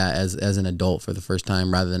see that as an adult for the first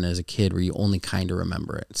time, rather than as a kid where you only kind of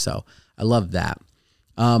remember it. So I love that.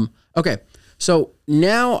 Okay. So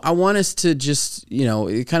now I want us to just, you know,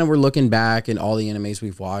 kind of we're looking back at all the animes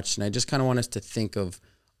we've watched, and I just kind of want us to think of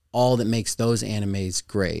all that makes those animes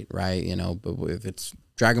great, right? You know, but if it's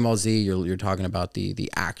Dragon Ball Z, you're talking about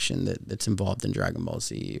the action that's involved in Dragon Ball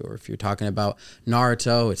Z, or if you're talking about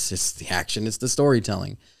Naruto, it's just the action, it's the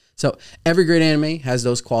storytelling. So every great anime has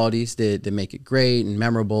those qualities that make it great and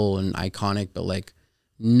memorable and iconic, but like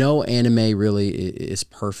no anime really is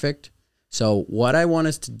perfect. So what I want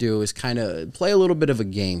us to do is kind of play a little bit of a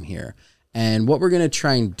game here. And what we're going to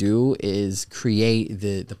try and do is create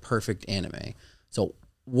the perfect anime. So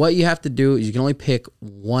what you have to do is you can only pick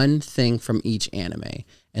one thing from each anime.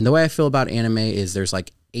 And the way I feel about anime is there's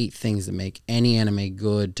like 8 things that make any anime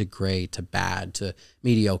good to great to bad to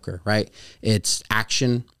mediocre, right? It's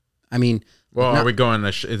action. I mean... Well, are we going?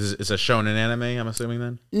 It's a shonen anime, I'm assuming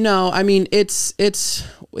then. No, I mean it's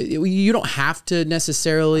you don't have to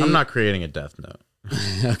necessarily. I'm not creating a Death Note.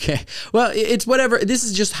 Okay, well it's whatever. This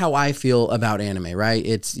is just how I feel about anime, right?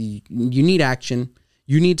 It's you need action,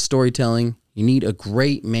 you need storytelling, you need a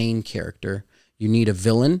great main character, you need a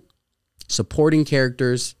villain, supporting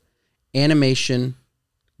characters, animation,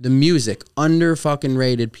 the music, under fucking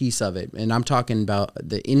rated piece of it, and I'm talking about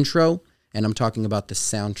the intro. And I'm talking about the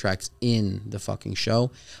soundtracks in the fucking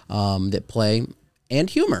show that play. and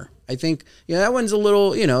humor. I think that one's a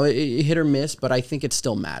little it hit or miss, but I think it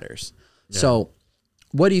still matters. Yeah. So,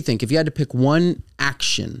 what do you think if you had to pick one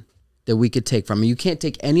action that we could take from? You can't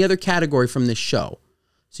take any other category from this show,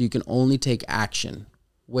 so you can only take action.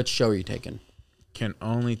 Which show are you taking? Can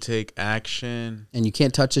only take action, and you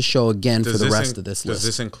can't touch the show again for the rest of this list. Does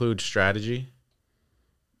this include strategy?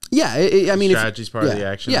 Yeah, I mean, strategy's part of the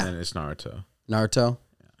action, and then it's Naruto. Naruto,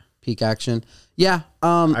 peak action. Yeah.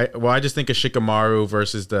 I just think of Shikamaru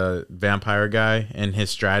versus the vampire guy and his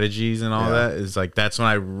strategies and all that is like that's when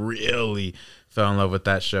I really fell in love with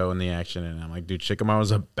that show and the action, and I'm like, dude, Shikamaru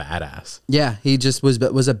was a badass. Yeah, he just was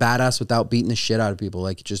a badass without beating the shit out of people,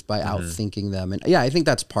 like just by outthinking them, and I think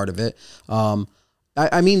that's part of it.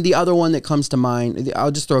 I mean, the other one that comes to mind,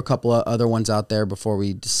 I'll just throw a couple of other ones out there before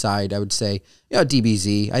we decide. I would say,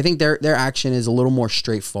 DBZ. I think their action is a little more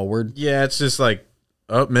straightforward. Yeah, it's just like,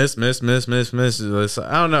 oh, miss. I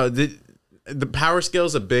don't know. The power skill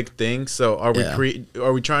is a big thing. So are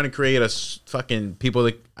we trying to create a fucking people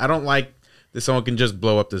that I don't like that someone can just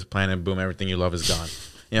blow up this planet and boom, everything you love is gone.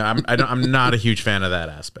 I'm not a huge fan of that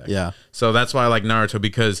aspect. Yeah. So that's why I like Naruto,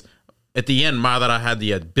 because at the end, Madara had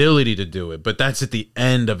the ability to do it, but that's at the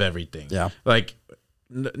end of everything. Yeah. Like,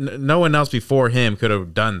 no one else before him could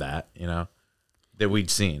have done that, that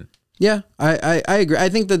we'd seen. Yeah, I agree. I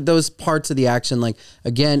think that those parts of the action, like,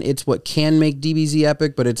 again, it's what can make DBZ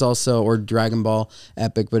epic, but it's also, or Dragon Ball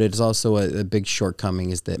epic, but it's also a big shortcoming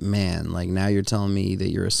is that, man, like, now you're telling me that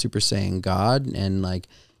you're a Super Saiyan God, and, like,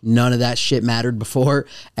 none of that shit mattered before,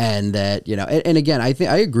 and that, and again, I think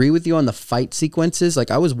I agree with you on the fight sequences. Like,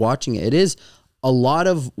 I was watching it. It is a lot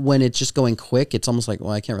of when it's just going quick, it's almost like, well,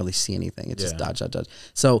 I can't really see anything. It's just dodge.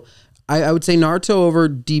 So I would say Naruto over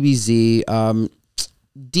DBZ.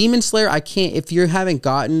 Demon Slayer, I can't, if you haven't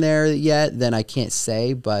gotten there yet, then I can't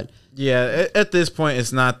say, but. Yeah, at this point,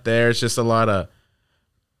 it's not there. It's just a lot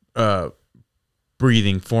of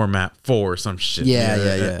breathing format 4 or some shit.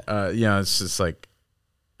 Yeah. It's just like,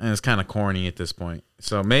 and it's kind of corny at this point.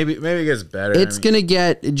 So maybe it gets better. It's going to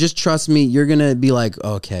get, just trust me, you're going to be like,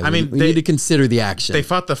 okay, we need to consider the action. They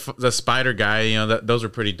fought the spider guy, those are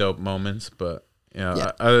pretty dope moments, but,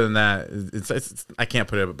 other than that, it's I can't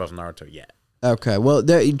put it above Naruto yet. Okay, well,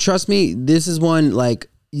 trust me, this is one, like,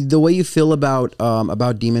 the way you feel about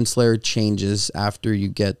Demon Slayer changes after you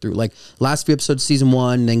get through, like, last few episodes, season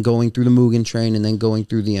 1, then going through the Mugen Train, and then going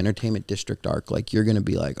through the Entertainment District arc. Like, you're gonna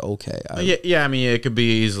be like, okay. I mean, it could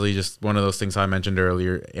be easily just one of those things I mentioned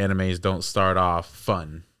earlier. Animes don't start off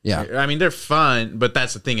fun. Yeah, I mean, they're fun, but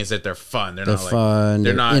that's the thing, is that they're fun. They're not fun.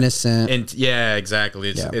 They're not innocent. And yeah,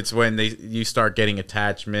 exactly. It's when you start getting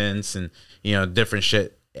attachments and different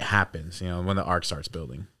shit. It happens, when the arc starts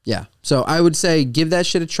building. Yeah. So I would say give that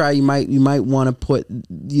shit a try. You might want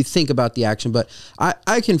to think about the action, but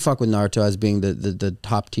I can fuck with Naruto as being the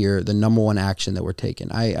top tier, the number one action that we're taking.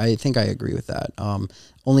 I think I agree with that.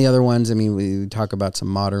 Only other ones, I mean, we talk about some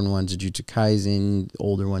modern ones, Jujutsu Kaisen,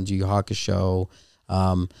 older ones, Yu Yu Hakusho,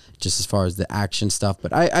 just as far as the action stuff.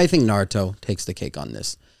 But I think Naruto takes the cake on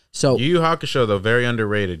this. So Yu Yu Hakusho, though, very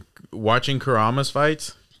underrated. Watching Kurama's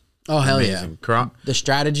fights. Oh, hell amazing. Yeah. The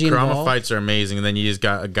strategy Kurama involved. Fights are amazing. And then you just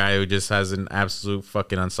got a guy who just has an absolute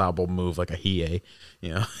fucking unstoppable move like a Hiei.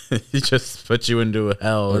 He just puts you into a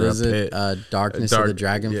hell what or is a pit. Darkness of the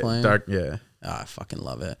Dragon Flame? Yeah. Oh, I fucking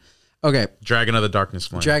love it. Okay. Dragon of the Darkness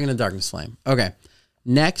Flame. Dragon of the Darkness Flame. Okay.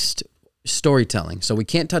 Next, storytelling. So we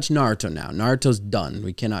can't touch Naruto now. Naruto's done.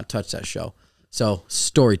 We cannot touch that show. So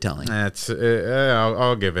storytelling.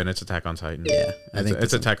 I'll give in. It's Attack on Titan. Yeah, I think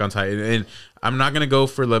it's Attack on Titan, and I'm not gonna go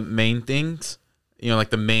for the main things.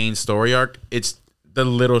 Like the main story arc. It's the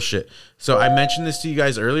little shit. So I mentioned this to you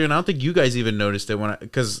guys earlier, and I don't think you guys even noticed it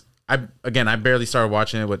because I barely started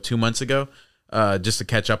watching it 2 months ago, just to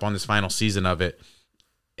catch up on this final season of it,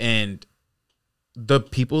 and the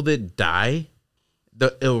people that die.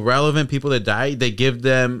 The irrelevant people that die, they give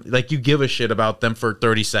them, like, you give a shit about them for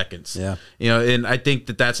 30 seconds. Yeah. And I think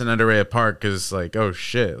that's an underrated part because, like, oh,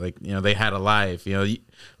 shit. Like, they had a life.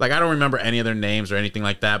 Like, I don't remember any of their names or anything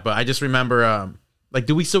like that, but I just remember, like,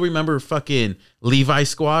 do we still remember fucking Levi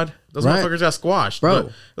Squad? Those motherfuckers got squashed. Bro.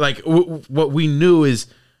 But, like, what we knew is,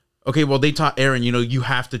 okay, well, they taught Eren, you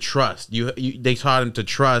have to trust. They taught him to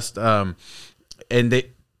trust, and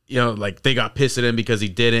they... like they got pissed at him because he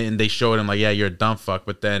didn't, and they showed him like, yeah, you're a dumb fuck.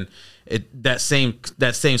 But then that same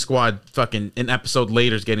squad fucking an episode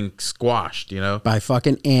later is getting squashed, by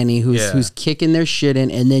fucking Annie, who's kicking their shit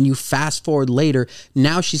in, and then you fast forward later,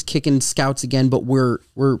 now she's kicking scouts again, but we're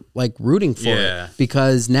like rooting for it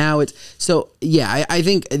because now it's so I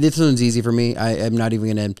think this one's easy for me. I'm not even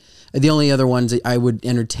gonna. The only other ones I would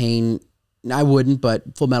entertain I wouldn't,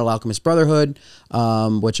 but Full Metal Alchemist Brotherhood,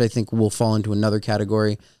 which I think will fall into another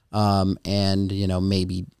category. And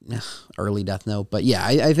maybe early Death Note, but yeah,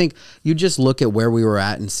 I think you just look at where we were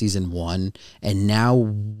at in season 1 and now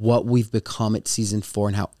what we've become at season 4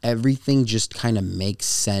 and how everything just kind of makes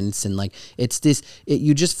sense. And like,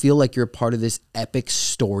 you just feel like you're a part of this epic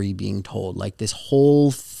story being told. Like this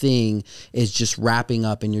whole thing is just wrapping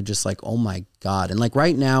up and you're just like, oh my God. And like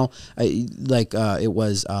right now, it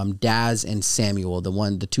was Daz and Samuel,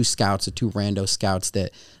 the two scouts, the two rando scouts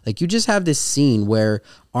that like, you just have this scene where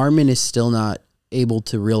Armin is still not able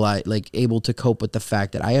to realize, like able to cope with the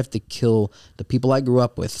fact that I have to kill the people I grew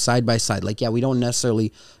up with side by side. Like, yeah, we don't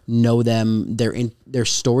necessarily know them, their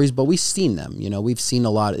stories, but we've seen them, we've seen a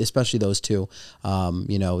lot, especially those two.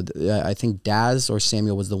 I think Daz or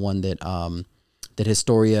Samuel was the one that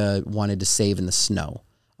Historia wanted to save in the snow,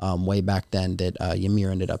 way back then that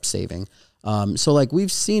Ymir ended up saving. So like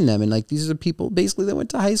we've seen them and like these are people basically that went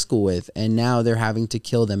to high school with, and now they're having to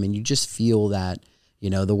kill them. And you just feel that,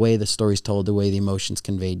 the way the story's told, the way the emotions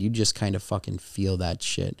conveyed, you just kind of fucking feel that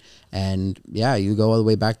shit. And yeah, you go all the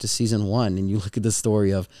way back to season 1 and you look at the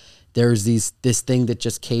story of there's this thing that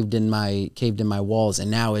just caved in my walls. And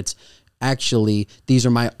now it's actually, these are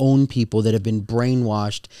my own people that have been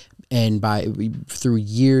brainwashed and through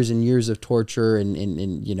years and years of torture and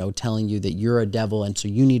telling you that you're a devil and so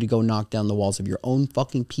you need to go knock down the walls of your own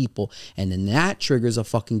fucking people. And then that triggers a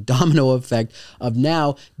fucking domino effect of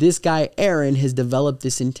now this guy Eren has developed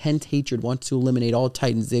this intense hatred, wants to eliminate all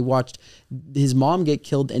Titans. They watched his mom get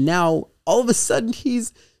killed and now all of a sudden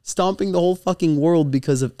he's stomping the whole fucking world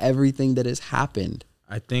because of everything that has happened.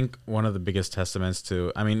 I think one of the biggest testaments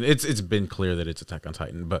to, I mean, it's been clear that it's Attack on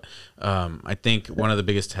Titan, but I think one of the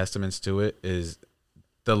biggest testaments to it is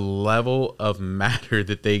the level of matter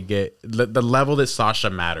that they get, the level that Sasha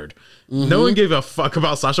mattered. Mm-hmm. No one gave a fuck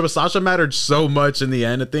about Sasha, but Sasha mattered so much in the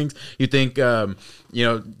end of things. You think,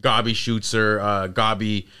 Gabi shoots her,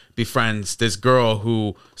 Gabi befriends this girl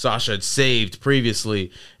who Sasha had saved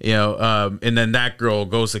previously, and then that girl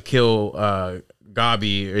goes to kill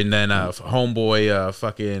Gabi, and then homeboy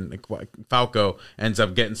fucking Falco ends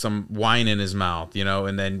up getting some wine in his mouth,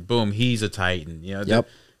 and then boom, he's a Titan. Yep.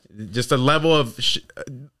 Just a level of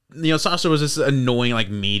Sasha was just annoying, like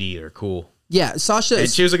meat eater, cool. Yeah, Sasha. And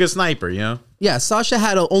she was a good sniper, Yeah, Sasha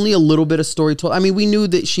had only a little bit of story told. I mean, we knew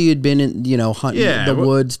that she had been in, hunting the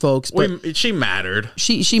woods, folks. But she mattered.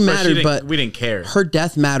 She mattered, but we didn't care. Her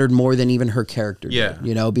death mattered more than even her character did,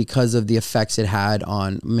 yeah. Because of the effects it had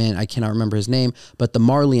on, man, I cannot remember his name, but the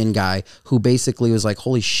Marleyan guy who basically was like,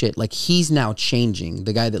 holy shit, like he's now changing.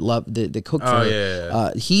 The guy that loved, that cooked for her.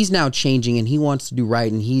 Yeah. He's now changing and he wants to do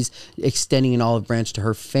right and he's extending an olive branch to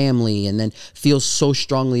her family and then feels so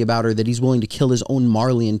strongly about her that he's willing to kill his own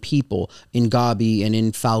Marleyan people in Gabi and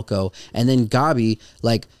in Falco. And then Gabi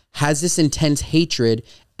like has this intense hatred,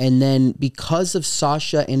 and then because of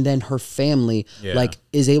Sasha and then her family, like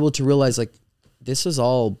is able to realize like this is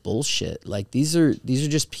all bullshit. Like these are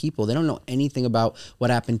just people. They don't know anything about what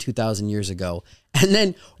happened 2,000 years ago. And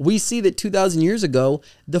then we see that 2,000 years ago,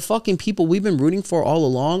 the fucking people we've been rooting for all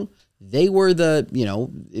along, they were the,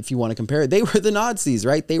 if you want to compare it, they were the Nazis,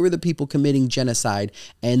 right? They were the people committing genocide.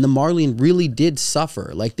 And the Marleyan really did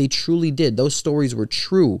suffer. Like they truly did. Those stories were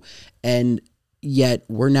true. And yet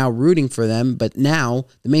we're now rooting for them. But now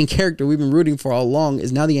the main character we've been rooting for all along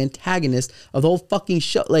is now the antagonist of the whole fucking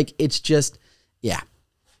show. Like it's just, yeah,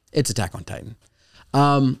 it's Attack on Titan.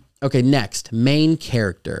 Okay, next, main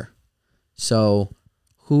character. So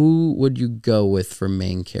who would you go with for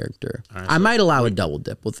main character? Right, I might allow a double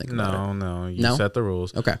dip. We'll think about it. No. You set the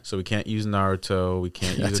rules. Okay. So we can't use Naruto. We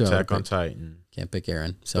can't use Attack on Titan. Can't pick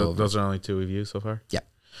Eren. So those are only two we've used so far? Yeah.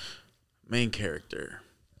 Main character.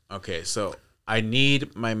 Okay, so I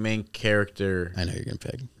need my main character. I know you're going to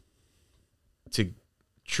pick. To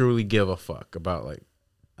truly give a fuck about, like,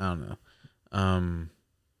 I don't know.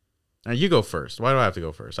 Now you go first. Why do I have to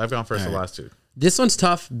go first? I've gone first the last two. This one's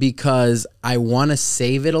tough because I want to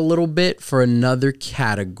save it a little bit for another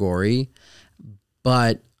category,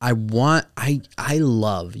 but I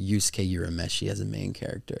love Yusuke Urameshi as a main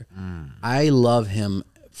character. I love him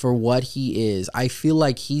for what he is. I feel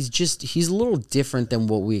like he's a little different than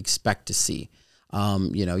what we expect to see.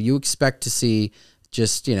 You expect to see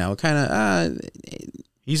just, kind of...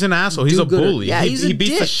 He's an asshole. He's a bully. Yeah, he's he a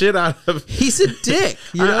beats dick. the shit out of. He's a dick.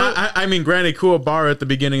 You know. I mean, granted, Kuwabara at the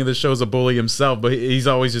beginning of the show is a bully himself, but he's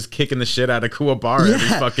always just kicking the shit out of Kuwabara every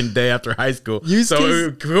fucking day after high school.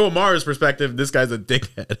 Kuwabara's perspective, this guy's a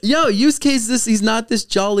dickhead. Yo, use case he's not this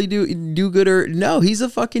jolly do-gooder. No, he's a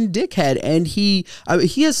fucking dickhead, and he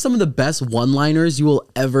has some of the best one-liners you will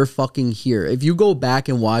ever fucking hear. If you go back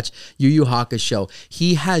and watch Yu Yu Hakusho,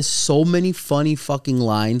 he has so many funny fucking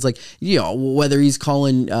lines, like, you know, whether he's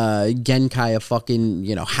calling Genkai a fucking,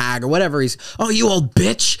 you know, hag or whatever. He's, oh, you old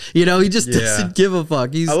bitch. You know, he just doesn't give a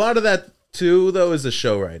fuck. He's a lot of that too, though, is the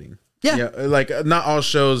show writing. Yeah. You know, like not all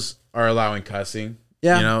shows are allowing cussing.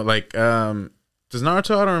 Yeah. You know, like does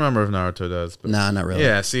Naruto? I don't remember if Naruto does. But nah, not really.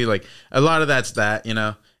 Yeah. See, like a lot of that's that. You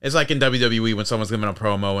know, it's like in WWE when someone's giving a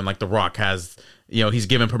promo and like The Rock has, you know, he's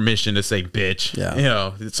given permission to say bitch. Yeah. You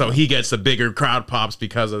know, so he gets the bigger crowd pops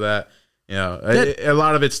because of that. You know, a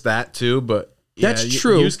lot of it's that too, but. Yeah, that's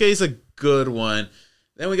true. Yusuke's a good one.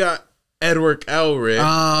 Then we got Edward Elric.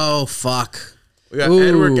 Oh, fuck. We got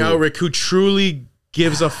Edward Elric, who truly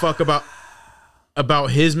gives a fuck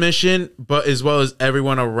about his mission, but as well as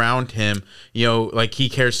everyone around him. You know, like he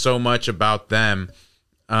cares so much about them.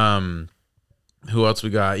 Who else we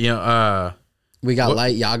got? You know, we got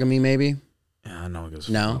Light Yagami, maybe. Yeah, no, it goes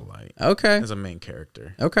no. Light. Okay, as a main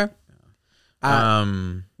character. Okay.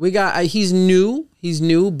 We got he's new,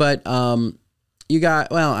 but you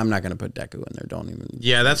got, well, I'm not gonna put Deku in there. Don't even.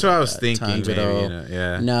 Yeah, that's what I was thinking. Maybe, you know,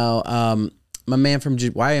 yeah. No, my man from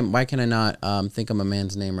why can I not think of my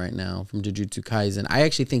man's name right now from Jujutsu Kaisen? I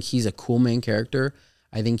actually think he's a cool main character.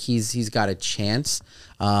 I think he's got a chance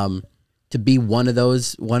to be one of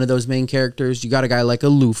those main characters. You got a guy like a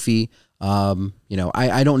Luffy. You know,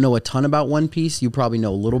 I don't know a ton about One Piece. You probably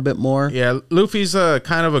know a little bit more. Yeah, Luffy's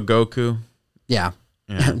kind of a Goku. Yeah.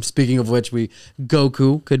 Speaking of which,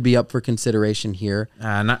 Goku could be up for consideration here.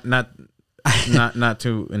 Not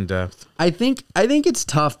too in depth. I think it's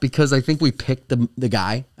tough because I think we picked the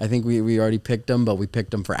guy. I think we already picked him, but we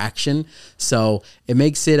picked him for action. So it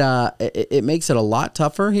makes it a lot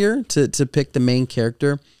tougher here to pick the main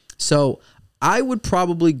character. So I would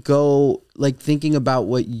probably go, like, thinking about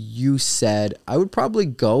what you said, I would probably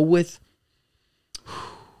go with,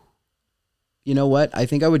 you know what? I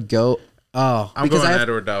think I would go. Oh, I'm going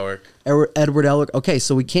Edward Elric. Edward Elric. Okay,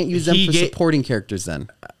 so we can't use them for supporting characters then.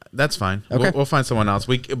 That's fine. Okay. We'll find someone else.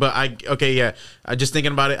 I'm just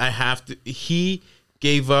thinking about it. I have to. He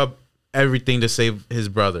gave up everything to save his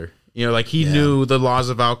brother. You know, like he knew the laws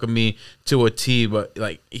of alchemy to a T, but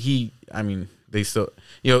like they still,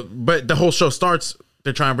 you know, but the whole show starts.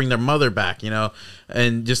 They're trying to bring their mother back, you know,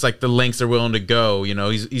 and just like the lengths they're willing to go, you know,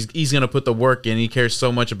 he's gonna put the work in. He cares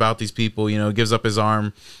so much about these people, you know. He gives up his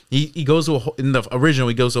arm. He goes to in the original.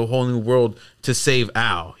 He goes to a whole new world to save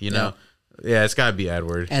Al, you know. Yeah, it's gotta be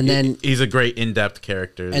Edward. And then he's a great in-depth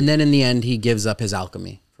character. And then in the end, he gives up his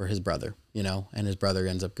alchemy for his brother, you know, and his brother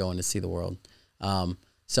ends up going to see the world.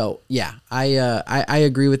 So yeah, I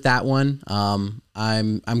agree with that one.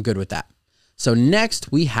 I'm good with that. So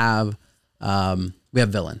next we have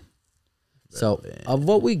villain. So of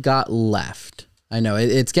what we got left, I know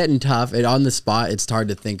it's getting tough. On the spot, it's hard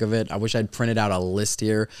to think of it. I wish I'd printed out a list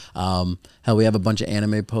here. Hell, we have a bunch of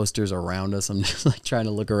anime posters around us. I'm just like trying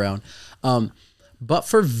to look around. But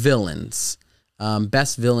for villains,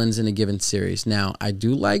 best villains in a given series. Now, I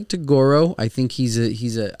do like Toguro. I think he's a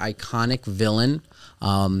iconic villain.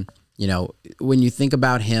 You know, when you think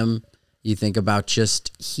about him, you think about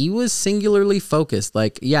just, he was singularly focused.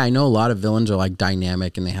 Like, yeah, I know a lot of villains are like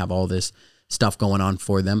dynamic and they have all this stuff going on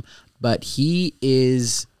for them, but he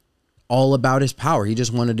is all about his power. He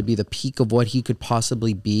just wanted to be the peak of what he could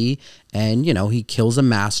possibly be. And, you know, he kills a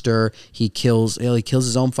master. He kills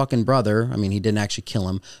his own fucking brother. I mean, he didn't actually kill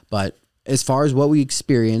him, but as far as what we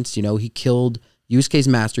experienced, you know, he killed Yusuke's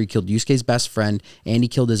master, he killed Yusuke's best friend, and he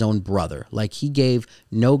killed his own brother. Like, he gave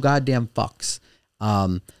no goddamn fucks.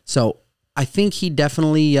 So I think he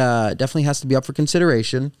definitely has to be up for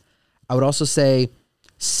consideration. I would also say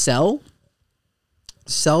Cell's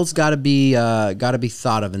got to be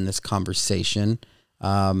thought of in this conversation,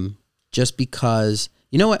 just because,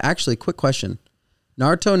 you know what? Actually, quick question: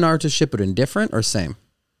 Naruto Shippuden, different or same?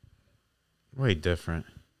 Way different.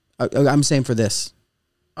 I'm saying for this.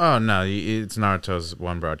 Oh no, it's Naruto's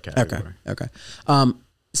one broad category. Okay.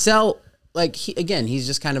 Cell, like, he's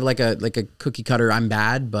just kind of like a cookie cutter. I'm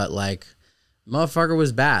bad, but like, motherfucker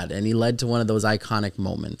was bad, and he led to one of those iconic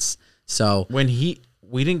moments. So when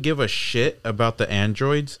we didn't give a shit about the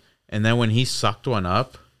androids, and then when he sucked one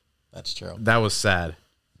up, that's true. That was sad.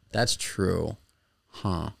 That's true,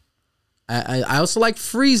 huh? I also like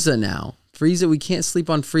Frieza now. Frieza, we can't sleep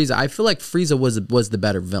on Frieza. I feel like Frieza was the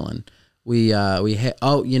better villain.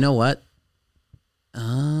 Oh, you know what?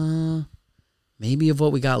 Maybe of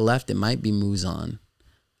what we got left, it might be Muzan.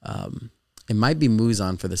 It might be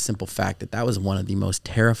Muzan for the simple fact that was one of the most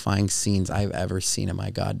terrifying scenes I've ever seen in my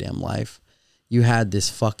goddamn life. You had this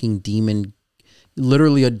fucking demon,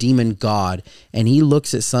 literally a demon god, and he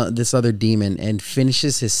looks at this other demon and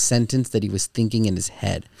finishes his sentence that he was thinking in his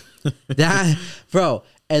head. Bro.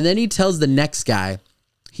 And then he tells the next guy,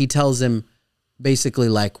 he tells him basically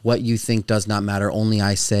like, what you think does not matter. Only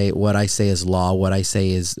I say, what I say is law. What I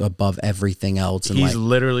say is above everything else. And he's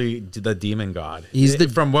literally the demon god. He's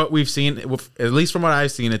from what we've seen, at least from what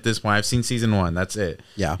I've seen at this point, I've seen season 1. That's it.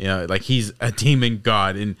 Yeah. You know, like he's a demon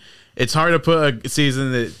god. And it's hard to put a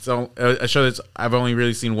season a show that's I've only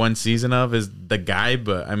really seen one season of is the guy.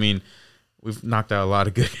 But I mean, we've knocked out a lot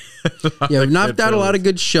of good. We've knocked out a lot of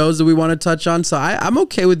good shows that we want to touch on. So I'm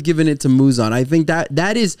okay with giving it to Muzan. I think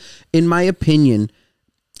that is, in my opinion,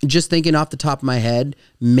 just thinking off the top of my head,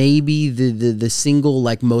 maybe the single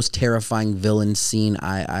like most terrifying villain scene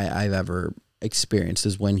I've ever experienced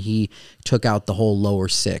is when he took out the whole lower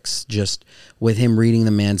six, just with him reading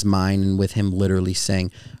the man's mind and with him literally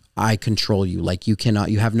saying, I control you. Like you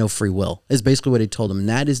have no free will is basically what he told him. And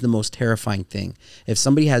that is the most terrifying thing. If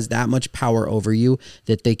somebody has that much power over you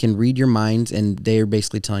that they can read your minds and they're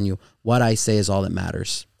basically telling you what I say is all that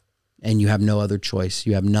matters and you have no other choice.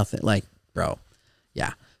 You have nothing like, bro.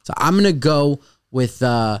 Yeah. So I'm going to go with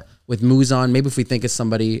Muzan. Maybe if we think of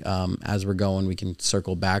somebody as we're going, we can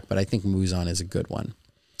circle back, but I think Muzan is a good one.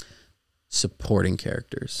 Supporting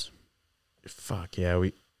characters. Fuck yeah.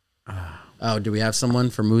 Oh, do we have someone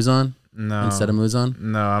for Muzan? No. Instead of Muzan?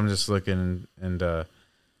 No, I'm just looking and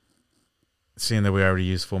seeing that we already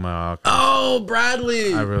used Full Metal Alchemist. Oh,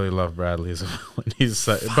 Bradley! I really love Bradley as well. He's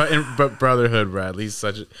such, but Brotherhood Bradley's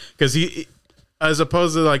such because he, as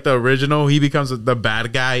opposed to like the original, he becomes the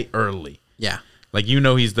bad guy early. Yeah. Like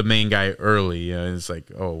he's the main guy early. You know, it's like,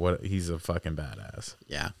 oh, what? He's a fucking badass.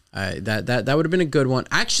 Yeah. That would have been a good one.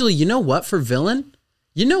 Actually, you know what? For villain,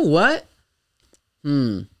 you know what?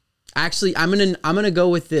 Actually, I'm gonna go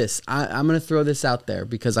with this. I'm gonna throw this out there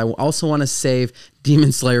because I also want to save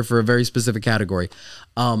Demon Slayer for a very specific category.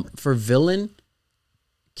 For villain,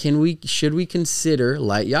 should we consider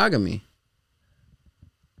Light Yagami?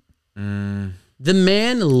 The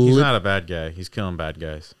man. He's not a bad guy. He's killing bad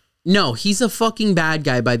guys. No, he's a fucking bad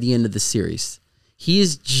guy by the end of the series. He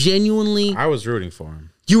is genuinely. I was rooting for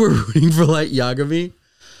him. You were rooting for Light Yagami?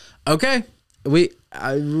 Okay.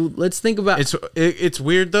 Let's think about it's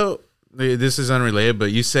weird though. This is unrelated,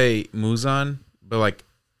 but you say Muzan, but like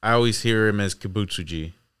I always hear him as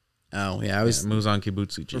Kibutsuji. Oh yeah, Muzan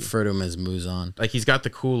Kibutsuji. Refer to him as Muzan. Like he's got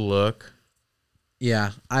the cool look.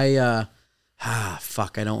 Yeah,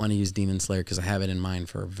 fuck. I don't want to use Demon Slayer because I have it in mind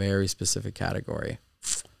for a very specific category.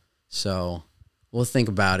 So we'll think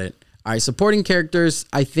about it. All right, supporting characters,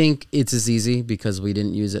 I think it's as easy because we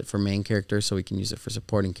didn't use it for main characters, so we can use it for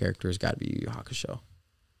supporting characters. Got to be Yu Yu Hakusho.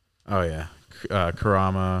 Oh, yeah.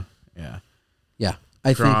 Kurama, yeah. Yeah.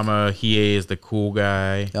 Kurama, Hiei is the cool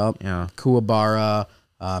guy. Yep. Yeah. Kuwabara,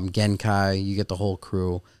 Genkai, you get the whole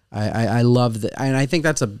crew. I love that, and I think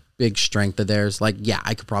that's a big strength of theirs. Like, yeah,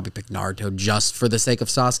 I could probably pick Naruto just for the sake of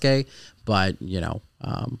Sasuke, but,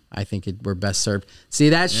 I think we're best served. See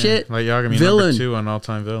that shit? Like Yagami, villain. number 2 on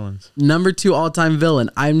all-time villains. Number 2 all-time villain.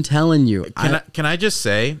 I'm telling you. Can I just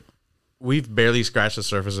say, we've barely scratched the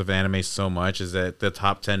surface of anime so much is that the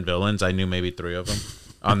top 10 villains, I knew maybe 3 of them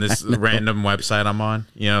on this random website I'm on.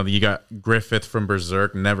 You got Griffith from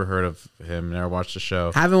Berserk. Never heard of him. Never watched the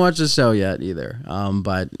show. Haven't watched the show yet either.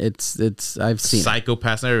 But it's I've seen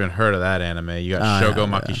Psychopaths. Never even heard of that anime. You got Shogo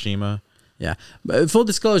Makishima. Yeah. But full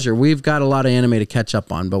disclosure, we've got a lot of anime to catch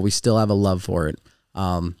up on, but we still have a love for it.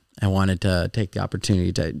 I wanted to take the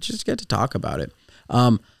opportunity to just get to talk about it.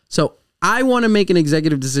 So I want to make an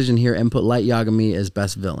executive decision here and put Light Yagami as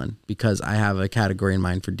best villain because I have a category in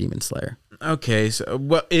mind for Demon Slayer. Okay, so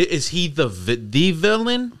what is he the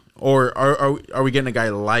villain, or are we getting a guy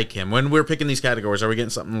like him? When we're picking these categories, are we getting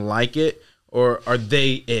something like it, or are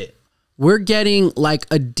they it? We're getting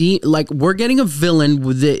we're getting a villain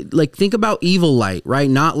with it. Like, think about Evil Light, right?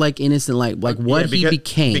 Not like Innocent Light, like what he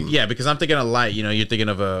became. Yeah, because I'm thinking of Light. You're thinking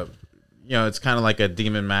of a, it's kind of like a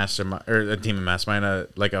demon mastermind or a demon mastermind,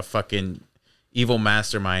 like a fucking evil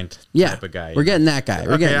mastermind type of guy. We're getting that guy.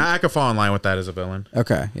 I could fall in line with that as a villain.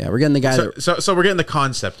 Okay, yeah, we're getting the guy. So we're getting the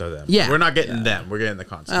concept of them. Yeah, we're not getting them. We're getting the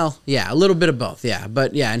concept. Well, yeah, a little bit of both. Yeah,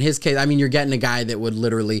 but yeah, in his case, I mean, you're getting a guy that would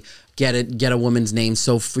literally get a woman's name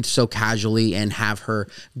so casually and have her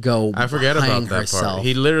go. I forget about that herself. part.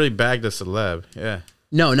 He literally bagged a celeb. Yeah.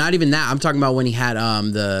 No, not even that. I'm talking about when he had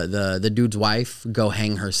the dude's wife go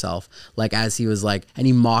hang herself. Like as he was like, and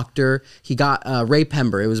he mocked her. He got Ray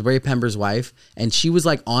Pember. It was Ray Pember's wife, and she was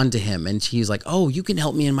like on to him, and she's like, "Oh, you can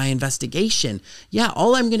help me in my investigation. Yeah,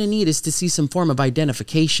 all I'm gonna need is to see some form of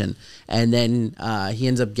identification." And then he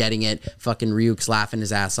ends up getting it. Fucking Ryuk's laughing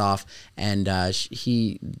his ass off, and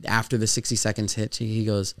he after the 60 seconds hit, he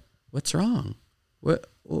goes, "What's wrong? What?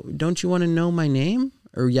 Don't you want to know my name?"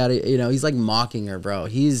 Or yada, he's like mocking her, bro.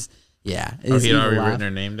 He's yeah. Oh, he had already written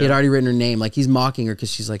her name down? He had already written her name. Like he's mocking her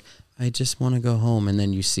because she's like, I just want to go home, and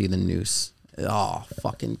then you see the noose. Oh,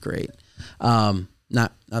 fucking great.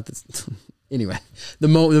 Not this. Anyway,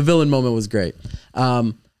 the villain moment was great.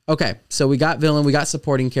 Okay, so we got villain, we got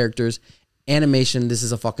supporting characters, animation. This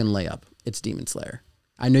is a fucking layup. It's Demon Slayer.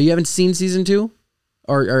 I know you haven't seen season 2,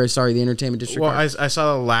 or sorry, the Entertainment District. Well, I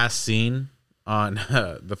saw the last scene on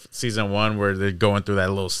the season 1 where they're going through that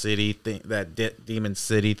little city thing, that demon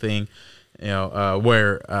city thing,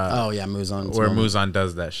 where Muzan, where Muzan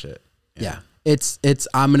does that shit. Yeah. It's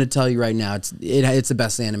I'm gonna tell you right now, it's the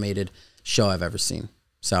best animated show I've ever seen.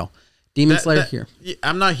 So Demon Slayer here.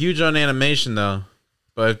 I'm not huge on animation though,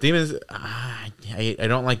 but if Demons, I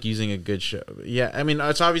don't like using a good show. Yeah, I mean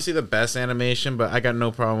it's obviously the best animation, but I got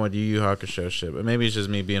no problem with Yu Yu Hakusho shit. But maybe it's just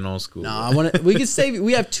me being old school. No, we can save.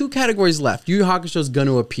 We have 2 categories left. Yu Yu Hakusho is going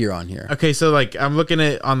to appear on here. Okay, so like I'm looking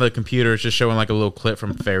at on the computer, it's just showing like a little clip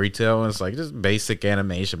from Fairy Tail, and it's like just basic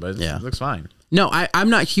animation, but it looks fine. No, I'm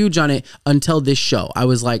not huge on it until this show. I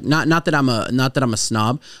was like, not that I'm a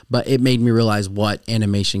snob, but it made me realize what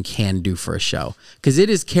animation can do for a show, because it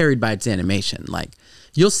is carried by its animation. Like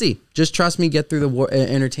you'll see, just trust me. Get through the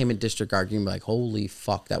Entertainment District arc, and be like, holy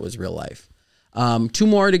fuck, that was real life. 2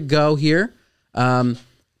 more to go here.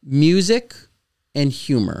 Music and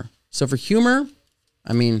humor. So for humor,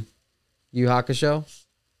 I mean, Yu Yu Hakusho.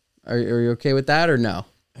 Are you okay with that or no?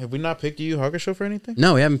 Have we not picked Yu Yu Hakusho for anything?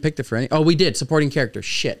 No, we haven't picked it for any. Oh, we did. Supporting character.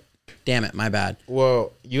 Shit. Damn it. My bad.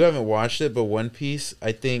 Well, you haven't watched it, but One Piece,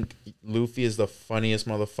 I think Luffy is the funniest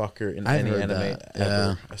motherfucker in any anime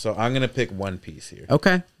ever. So I'm going to pick One Piece here.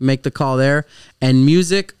 Okay. Make the call there. And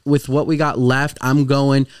music, with what we got left, I'm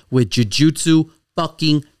going with Jujutsu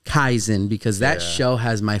fucking Kaisen, because that show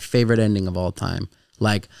has my favorite ending of all time.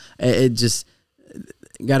 Like, it just,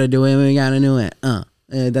 gotta do it, we gotta do it.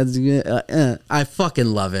 That's good. I fucking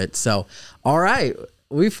love it. So, all right,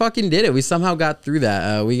 we fucking did it. We somehow got through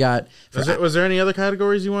that. We got. Was there any other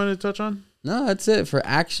categories you wanted to touch on? No, that's it for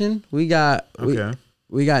action. We got. Okay.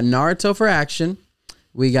 We got Naruto for action.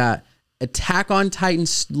 We got Attack on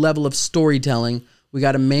Titan's level of storytelling. We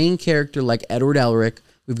got a main character like Edward Elric.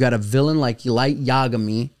 We've got a villain like Light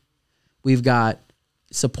Yagami. We've got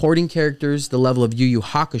supporting characters the level of Yu Yu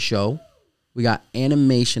Hakusho. We got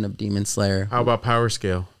animation of Demon Slayer. How about power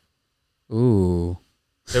scale? Ooh.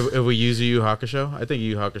 If we use Yu Yu Hakusho, I think Yu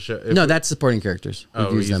Yu Hakusho. No, that's supporting characters.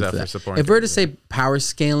 We use that for supporting. If we were to say power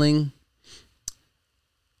scaling,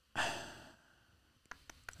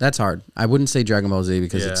 that's hard. I wouldn't say Dragon Ball Z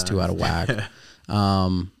because it's too out of whack.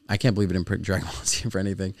 I can't believe it didn't put Dragon Ball Z for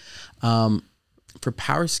anything. For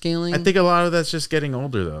power scaling, I think a lot of that's just getting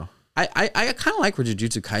older though. I kind of like where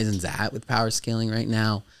Jujutsu Kaisen's at with power scaling right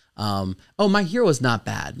now. My Hero is not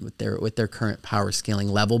bad with their current power scaling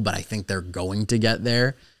level, but I think they're going to get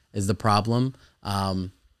there is the problem.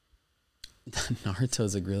 Naruto's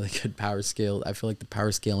a really good power scale. I feel like the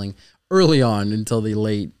power scaling early on until the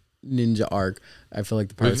late ninja arc, I feel like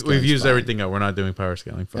the power we've used everything up. We're not doing power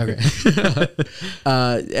scaling. Okay.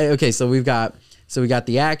 Okay, so we got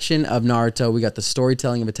the action of Naruto, we got the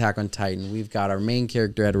storytelling of Attack on Titan, we've got our main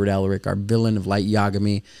character Edward Elric, our villain of Light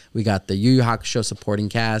Yagami, we got the Yu Yu Hakusho supporting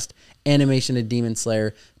cast, animation of Demon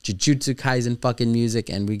Slayer, Jujutsu Kaisen fucking music,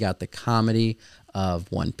 and we got the comedy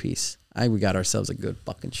of One Piece. We got ourselves a good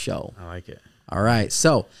fucking show. I like it. All right,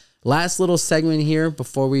 so last little segment here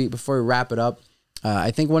before we wrap it up.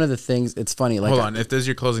 I think one of the things, it's funny. Like, hold on, if this is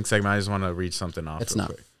your closing segment, I just want to read something off. It's not.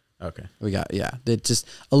 Quick. Okay. We got it's just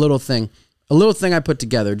a little thing I put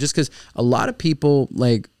together, just because a lot of people,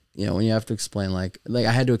 like, when you have to explain, like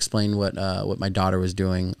I had to explain what my daughter was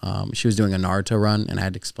doing. She was doing a Naruto run, and I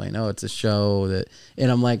had to explain, it's a show that,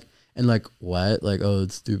 and I'm like, what? Like,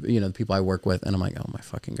 it's stupid. The people I work with, and I'm like, oh my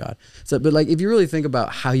fucking God. So, but like, if you really think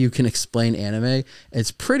about how you can explain anime,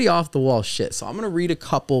 it's pretty off the wall shit. So I'm going to read a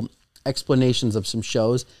couple explanations of some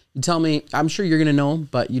shows. You tell me, I'm sure you're going to know them,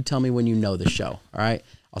 but you tell me when you know the show. All right.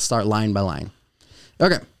 I'll start line by line.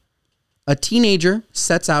 Okay. A teenager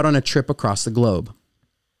sets out on a trip across the globe.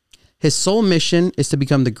 His sole mission is to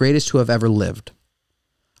become the greatest who have ever lived.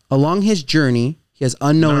 Along his journey, he has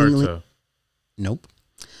unknowingly... Naruto. Nope.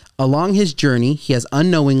 Along his journey, he has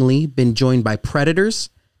unknowingly been joined by predators,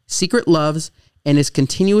 secret loves, and is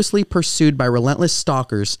continuously pursued by relentless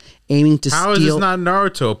stalkers aiming to How steal. is this not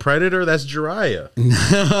Naruto? Predator? That's Jiraiya.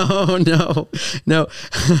 No.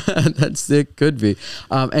 It could be.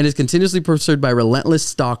 And is continuously pursued by relentless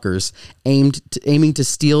stalkers aiming to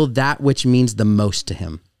steal that which means the most to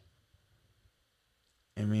him.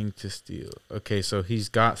 Aiming to steal. Okay, so he's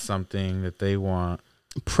got something that they want.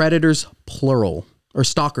 Predators, plural. Or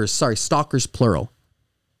stalkers. Sorry, stalkers, plural.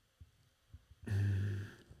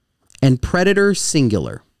 And predator,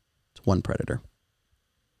 singular. It's one predator.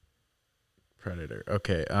 Predator.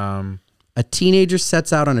 Okay. A teenager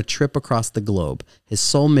sets out on a trip across the globe. His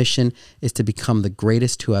sole mission is to become the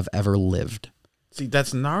greatest to have ever lived. See,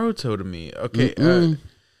 that's Naruto to me. Okay.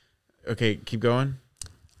 Okay, keep going.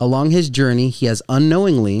 Along his journey, he has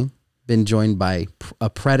unknowingly been joined by a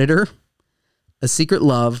predator, a secret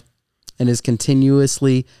love, and is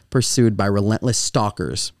continuously pursued by relentless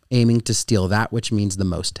stalkers aiming to steal that which means the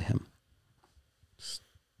most to him.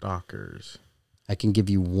 Stalkers. I can give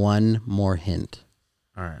you one more hint.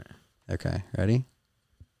 All right. Okay, ready?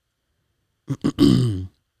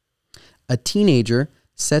 A teenager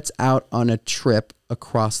sets out on a trip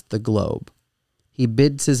across the globe. He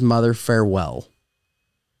bids his mother farewell.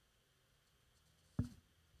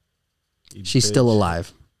 She's still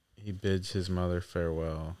alive. He bids his mother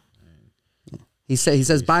farewell. He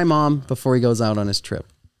says bye, Mom, before he goes out on his trip.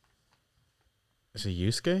 Is it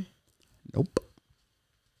Yusuke? Nope.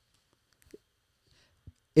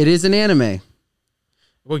 It is an anime,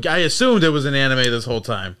 Well, I assumed it was an anime this whole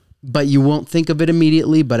time. but you won't think of it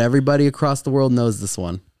immediately, but everybody across the world knows this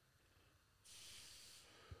one.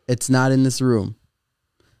 It's not in this room,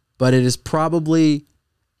 but it is probably,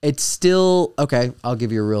 it's still, okay, I'll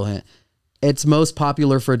give you a real hint. It's most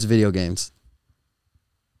popular for its video games.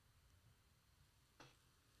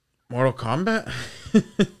 Mortal Kombat?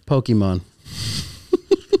 Pokemon.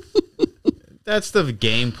 That's the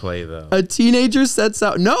gameplay, though. A teenager sets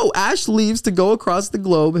out. No, Ash leaves to go across the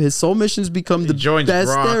globe. His sole missions become the joins best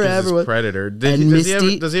Brock there as his ever. predator. And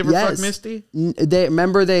Misty, does he ever yes. fuck Misty? They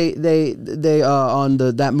remember they on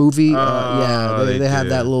that movie. They have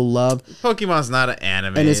that little love. Pokemon's not an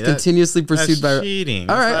anime, And it's continuously pursued that's by cheating.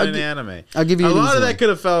 All right, It's not I'll an anime. I'll give you a an lot easy of one. that could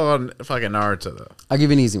have fell on fucking Naruto, though. I'll give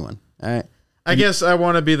you an easy one. All right. I guess I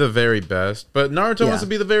want to be the very best, but Naruto wants to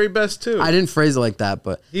be the very best too. I didn't phrase it like that,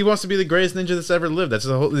 but He wants to be the greatest ninja that's ever lived. That's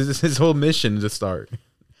his whole mission to start.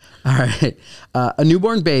 all right. A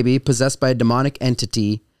newborn baby possessed by a demonic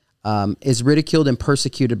entity is ridiculed and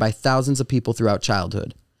persecuted by thousands of people throughout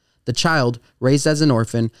childhood. The child, raised as an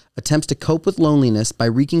orphan, attempts to cope with loneliness by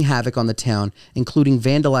wreaking havoc on the town, including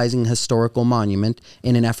vandalizing a historical monument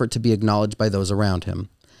in an effort to be acknowledged by those around him.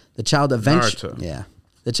 The child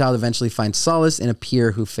eventually finds solace in a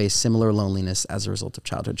peer who face similar loneliness as a result of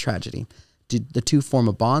childhood tragedy. The two form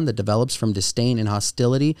a bond that develops from disdain and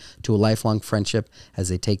hostility to a lifelong friendship as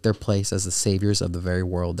they take their place as the saviors of the very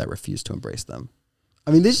world that refused to embrace them.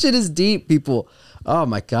 I mean, this shit is deep, people. Oh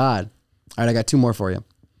my God. All right, I got two more for you.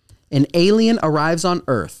 An alien arrives on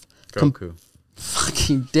Earth. Goku.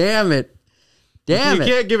 Fucking damn it. Damn You it.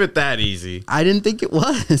 can't give it that easy. I didn't think it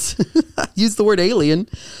was. I used the word alien.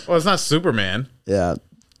 Well, it's not Superman. Yeah.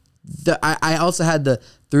 I also had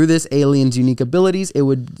through this alien's unique abilities, it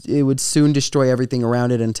would soon destroy everything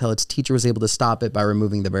around it until its teacher was able to stop it by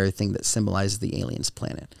removing the very thing that symbolizes the alien's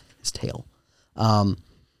planet, his tail.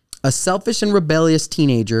 A selfish and rebellious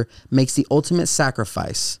teenager makes the ultimate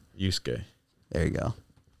sacrifice. Yusuke. There you go.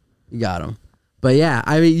 You got him. But yeah,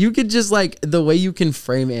 I mean, you could just the way you can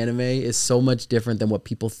frame anime is so much different than what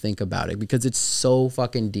people think about it because it's so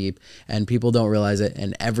fucking deep and people don't realize it.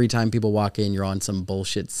 And every time people walk in, you're on some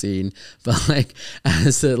bullshit scene. But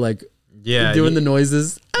as doing the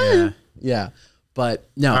noises. Yeah. Yeah. But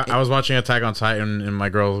no. I was watching Attack on Titan and my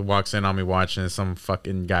girl walks in on me watching and some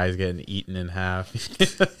fucking guy's getting eaten in half.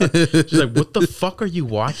 She's like, what the fuck are you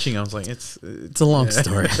watching? I was like, it's a long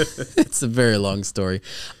story. It's a very long story.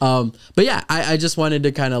 But yeah, I just wanted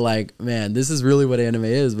to kind of man, this is really what anime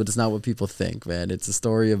is, but it's not what people think, man. It's a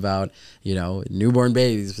story about, newborn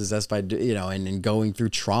babies possessed by, and going through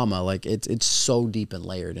trauma. It's so deep and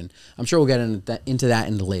layered. And I'm sure we'll get into that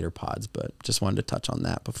in the later pods, but just wanted to touch on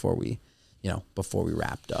that before we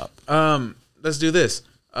wrapped up. Let's do this.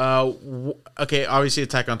 Okay, obviously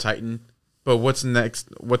Attack on Titan, but what's next?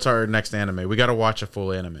 What's our next anime? We got to watch a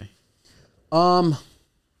full anime.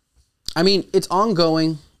 I mean, it's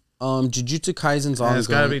ongoing. Jujutsu Kaisen's ongoing. It's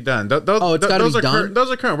got to be done. It's got to be done?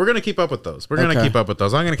 Those are current. We're going to keep up with those. I'm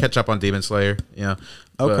going to catch up on Demon Slayer,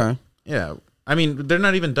 Okay. Yeah. I mean, they're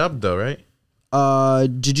not even dubbed though, right?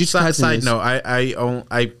 Jujutsu Kaisen Side note,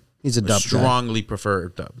 I He's a dub guy. Strongly prefer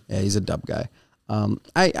dub. Yeah, he's a dub guy.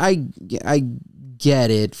 I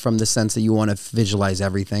get it from the sense that you want to visualize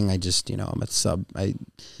everything. I just, I'm a sub.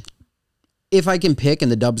 If I can pick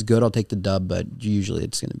and the dub's good, I'll take the dub, but usually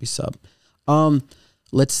it's going to be sub.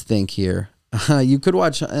 Let's think here. You could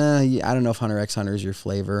watch, I don't know if Hunter x Hunter is your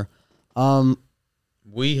flavor. It's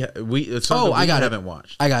something I got haven't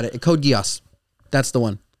watched. I got it. Code Geass. That's the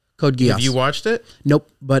one. Code Geass. Have you watched it?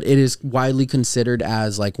 Nope, but it is widely considered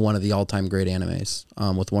as like one of the all-time great animes,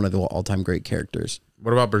 with one of the all-time great characters.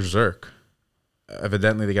 What about Berserk?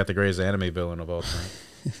 Evidently, they got the greatest anime villain of all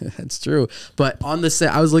time. That's true. But on the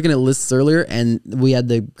set, I was looking at lists earlier, and we had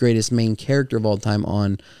the greatest main character of all time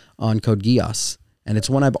on Code Geass, and it's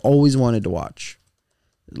one I've always wanted to watch.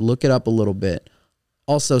 Look it up a little bit.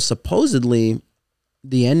 Also, supposedly,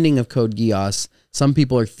 the ending of Code Geass, some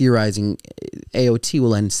people are theorizing AOT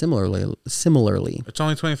will end similarly. It's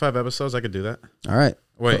only 25 episodes. I could do that. All right.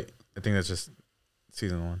 Wait, I think that's just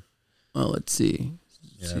season 1. Well, let's see.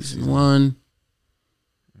 Yeah, season 1.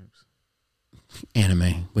 Oops.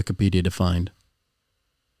 Anime, Wikipedia defined.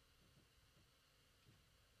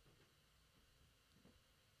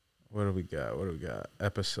 What do we got?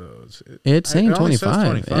 Episodes. It's saying it only says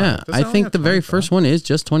 25. Yeah, I think the very 25. first one is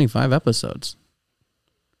just 25 episodes.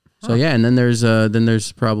 So yeah, and then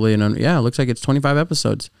there's probably it looks like it's 25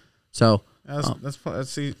 episodes. So that's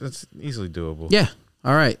easily doable. yeah.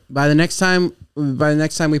 All right. By the next time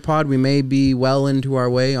we pod, we may be well into our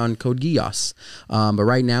way on Code Geass. But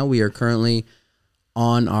right now we are currently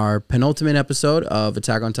on our penultimate episode of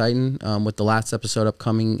Attack on Titan, with the last episode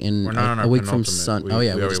upcoming in a week from Sun. We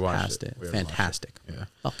just passed it. Fantastic. Yeah.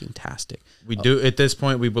 Fucking tastic. We do at this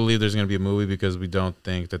point. We believe there's going to be a movie because we don't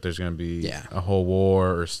think that there's going to be a whole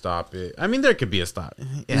war or stop it. I mean, there could be a stop.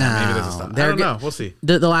 Yeah, maybe there's a stop. I don't know. We'll see.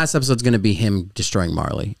 The last episode's going to be him destroying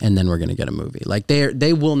Marley, and then we're going to get a movie. Like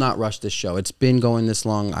they will not rush this show. It's been going this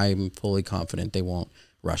long. I'm fully confident they won't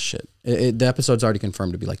rush it. The episode's already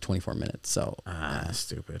confirmed to be like 24 minutes. So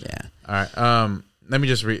stupid. Yeah. All right. Let me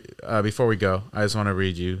just read before we go. I just want to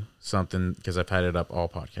read you something because I've had it up all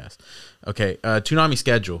podcast. Okay. Toonami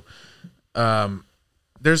schedule.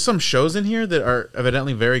 There's some shows in here that are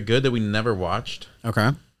evidently very good that we never watched.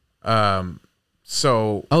 Okay.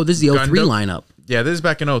 So this is the 03 lineup. Yeah, this is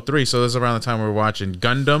back in 03, so this is around the time we were watching.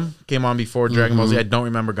 Gundam came on before Dragon Ball Z. I don't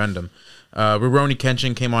remember Gundam. Rurouni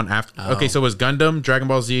Kenshin came on after. Oh. Okay, so it was Gundam, Dragon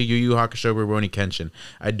Ball Z, Yu Yu Hakusho, Rurouni Kenshin.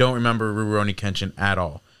 I don't remember Rurouni Kenshin at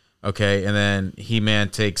all. Okay, and then He-Man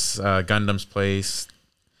takes Gundam's place,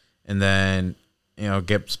 and then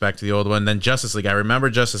gets back to the old one. Then Justice League. I remember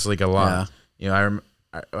Justice League a lot. Yeah.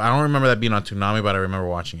 I don't remember that being on Toonami, but I remember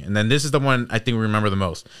watching it. And then this is the one I think we remember the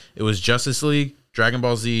most. It was Justice League, Dragon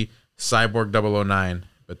Ball Z, Cyborg 009,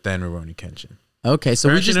 but then Rurouni Kenshin. Okay,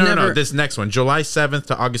 so we just never... This next one, July 7th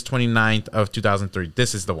to August 29th of 2003.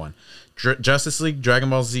 This is the one. Justice League, Dragon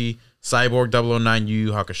Ball Z, Cyborg 009, Yu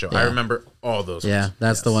Yu Hakusho. I remember all those Yeah, ones.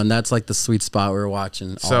 that's the one. That's like the sweet spot we were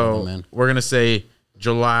watching. All of them, man. We're going to say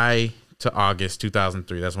July to August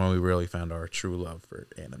 2003. That's when we really found our true love for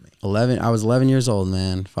anime. I was 11 years old,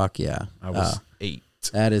 man. Fuck yeah. I was 8.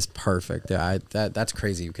 That is perfect. That's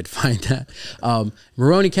crazy. You could find that.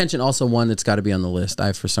 Rurouni Kenshin, also one that's got to be on the list.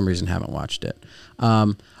 I, for some reason, haven't watched it.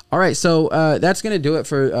 All right, so that's gonna do it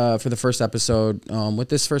for the first episode. With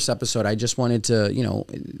this first episode, I just wanted to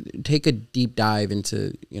take a deep dive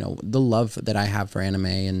into the love that I have for anime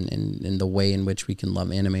and the way in which we can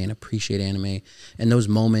love anime and appreciate anime and those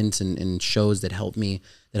moments and shows that help me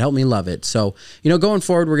love it. So, going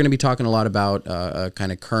forward, we're going to be talking a lot about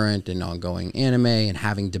kind of current and ongoing anime and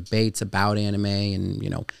having debates about anime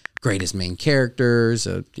and, greatest main characters,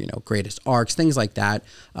 greatest arcs, things like that.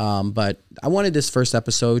 But I wanted this first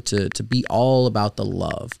episode to be all about the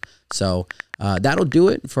love. So that'll do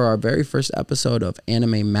it for our very first episode of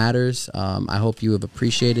Anime Matters. I hope you have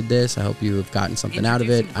appreciated this. I hope you have gotten something out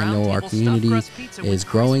of it. I know our community is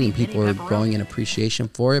growing and people are growing in appreciation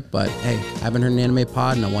for it. But hey, I haven't heard an anime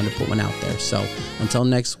pod and I wanted to put one out there. So until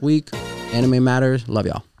next week, Anime Matters. Love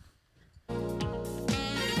y'all.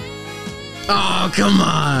 Oh, come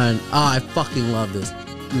on. Oh, I fucking love this.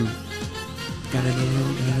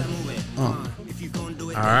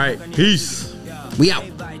 All right. Peace. We out.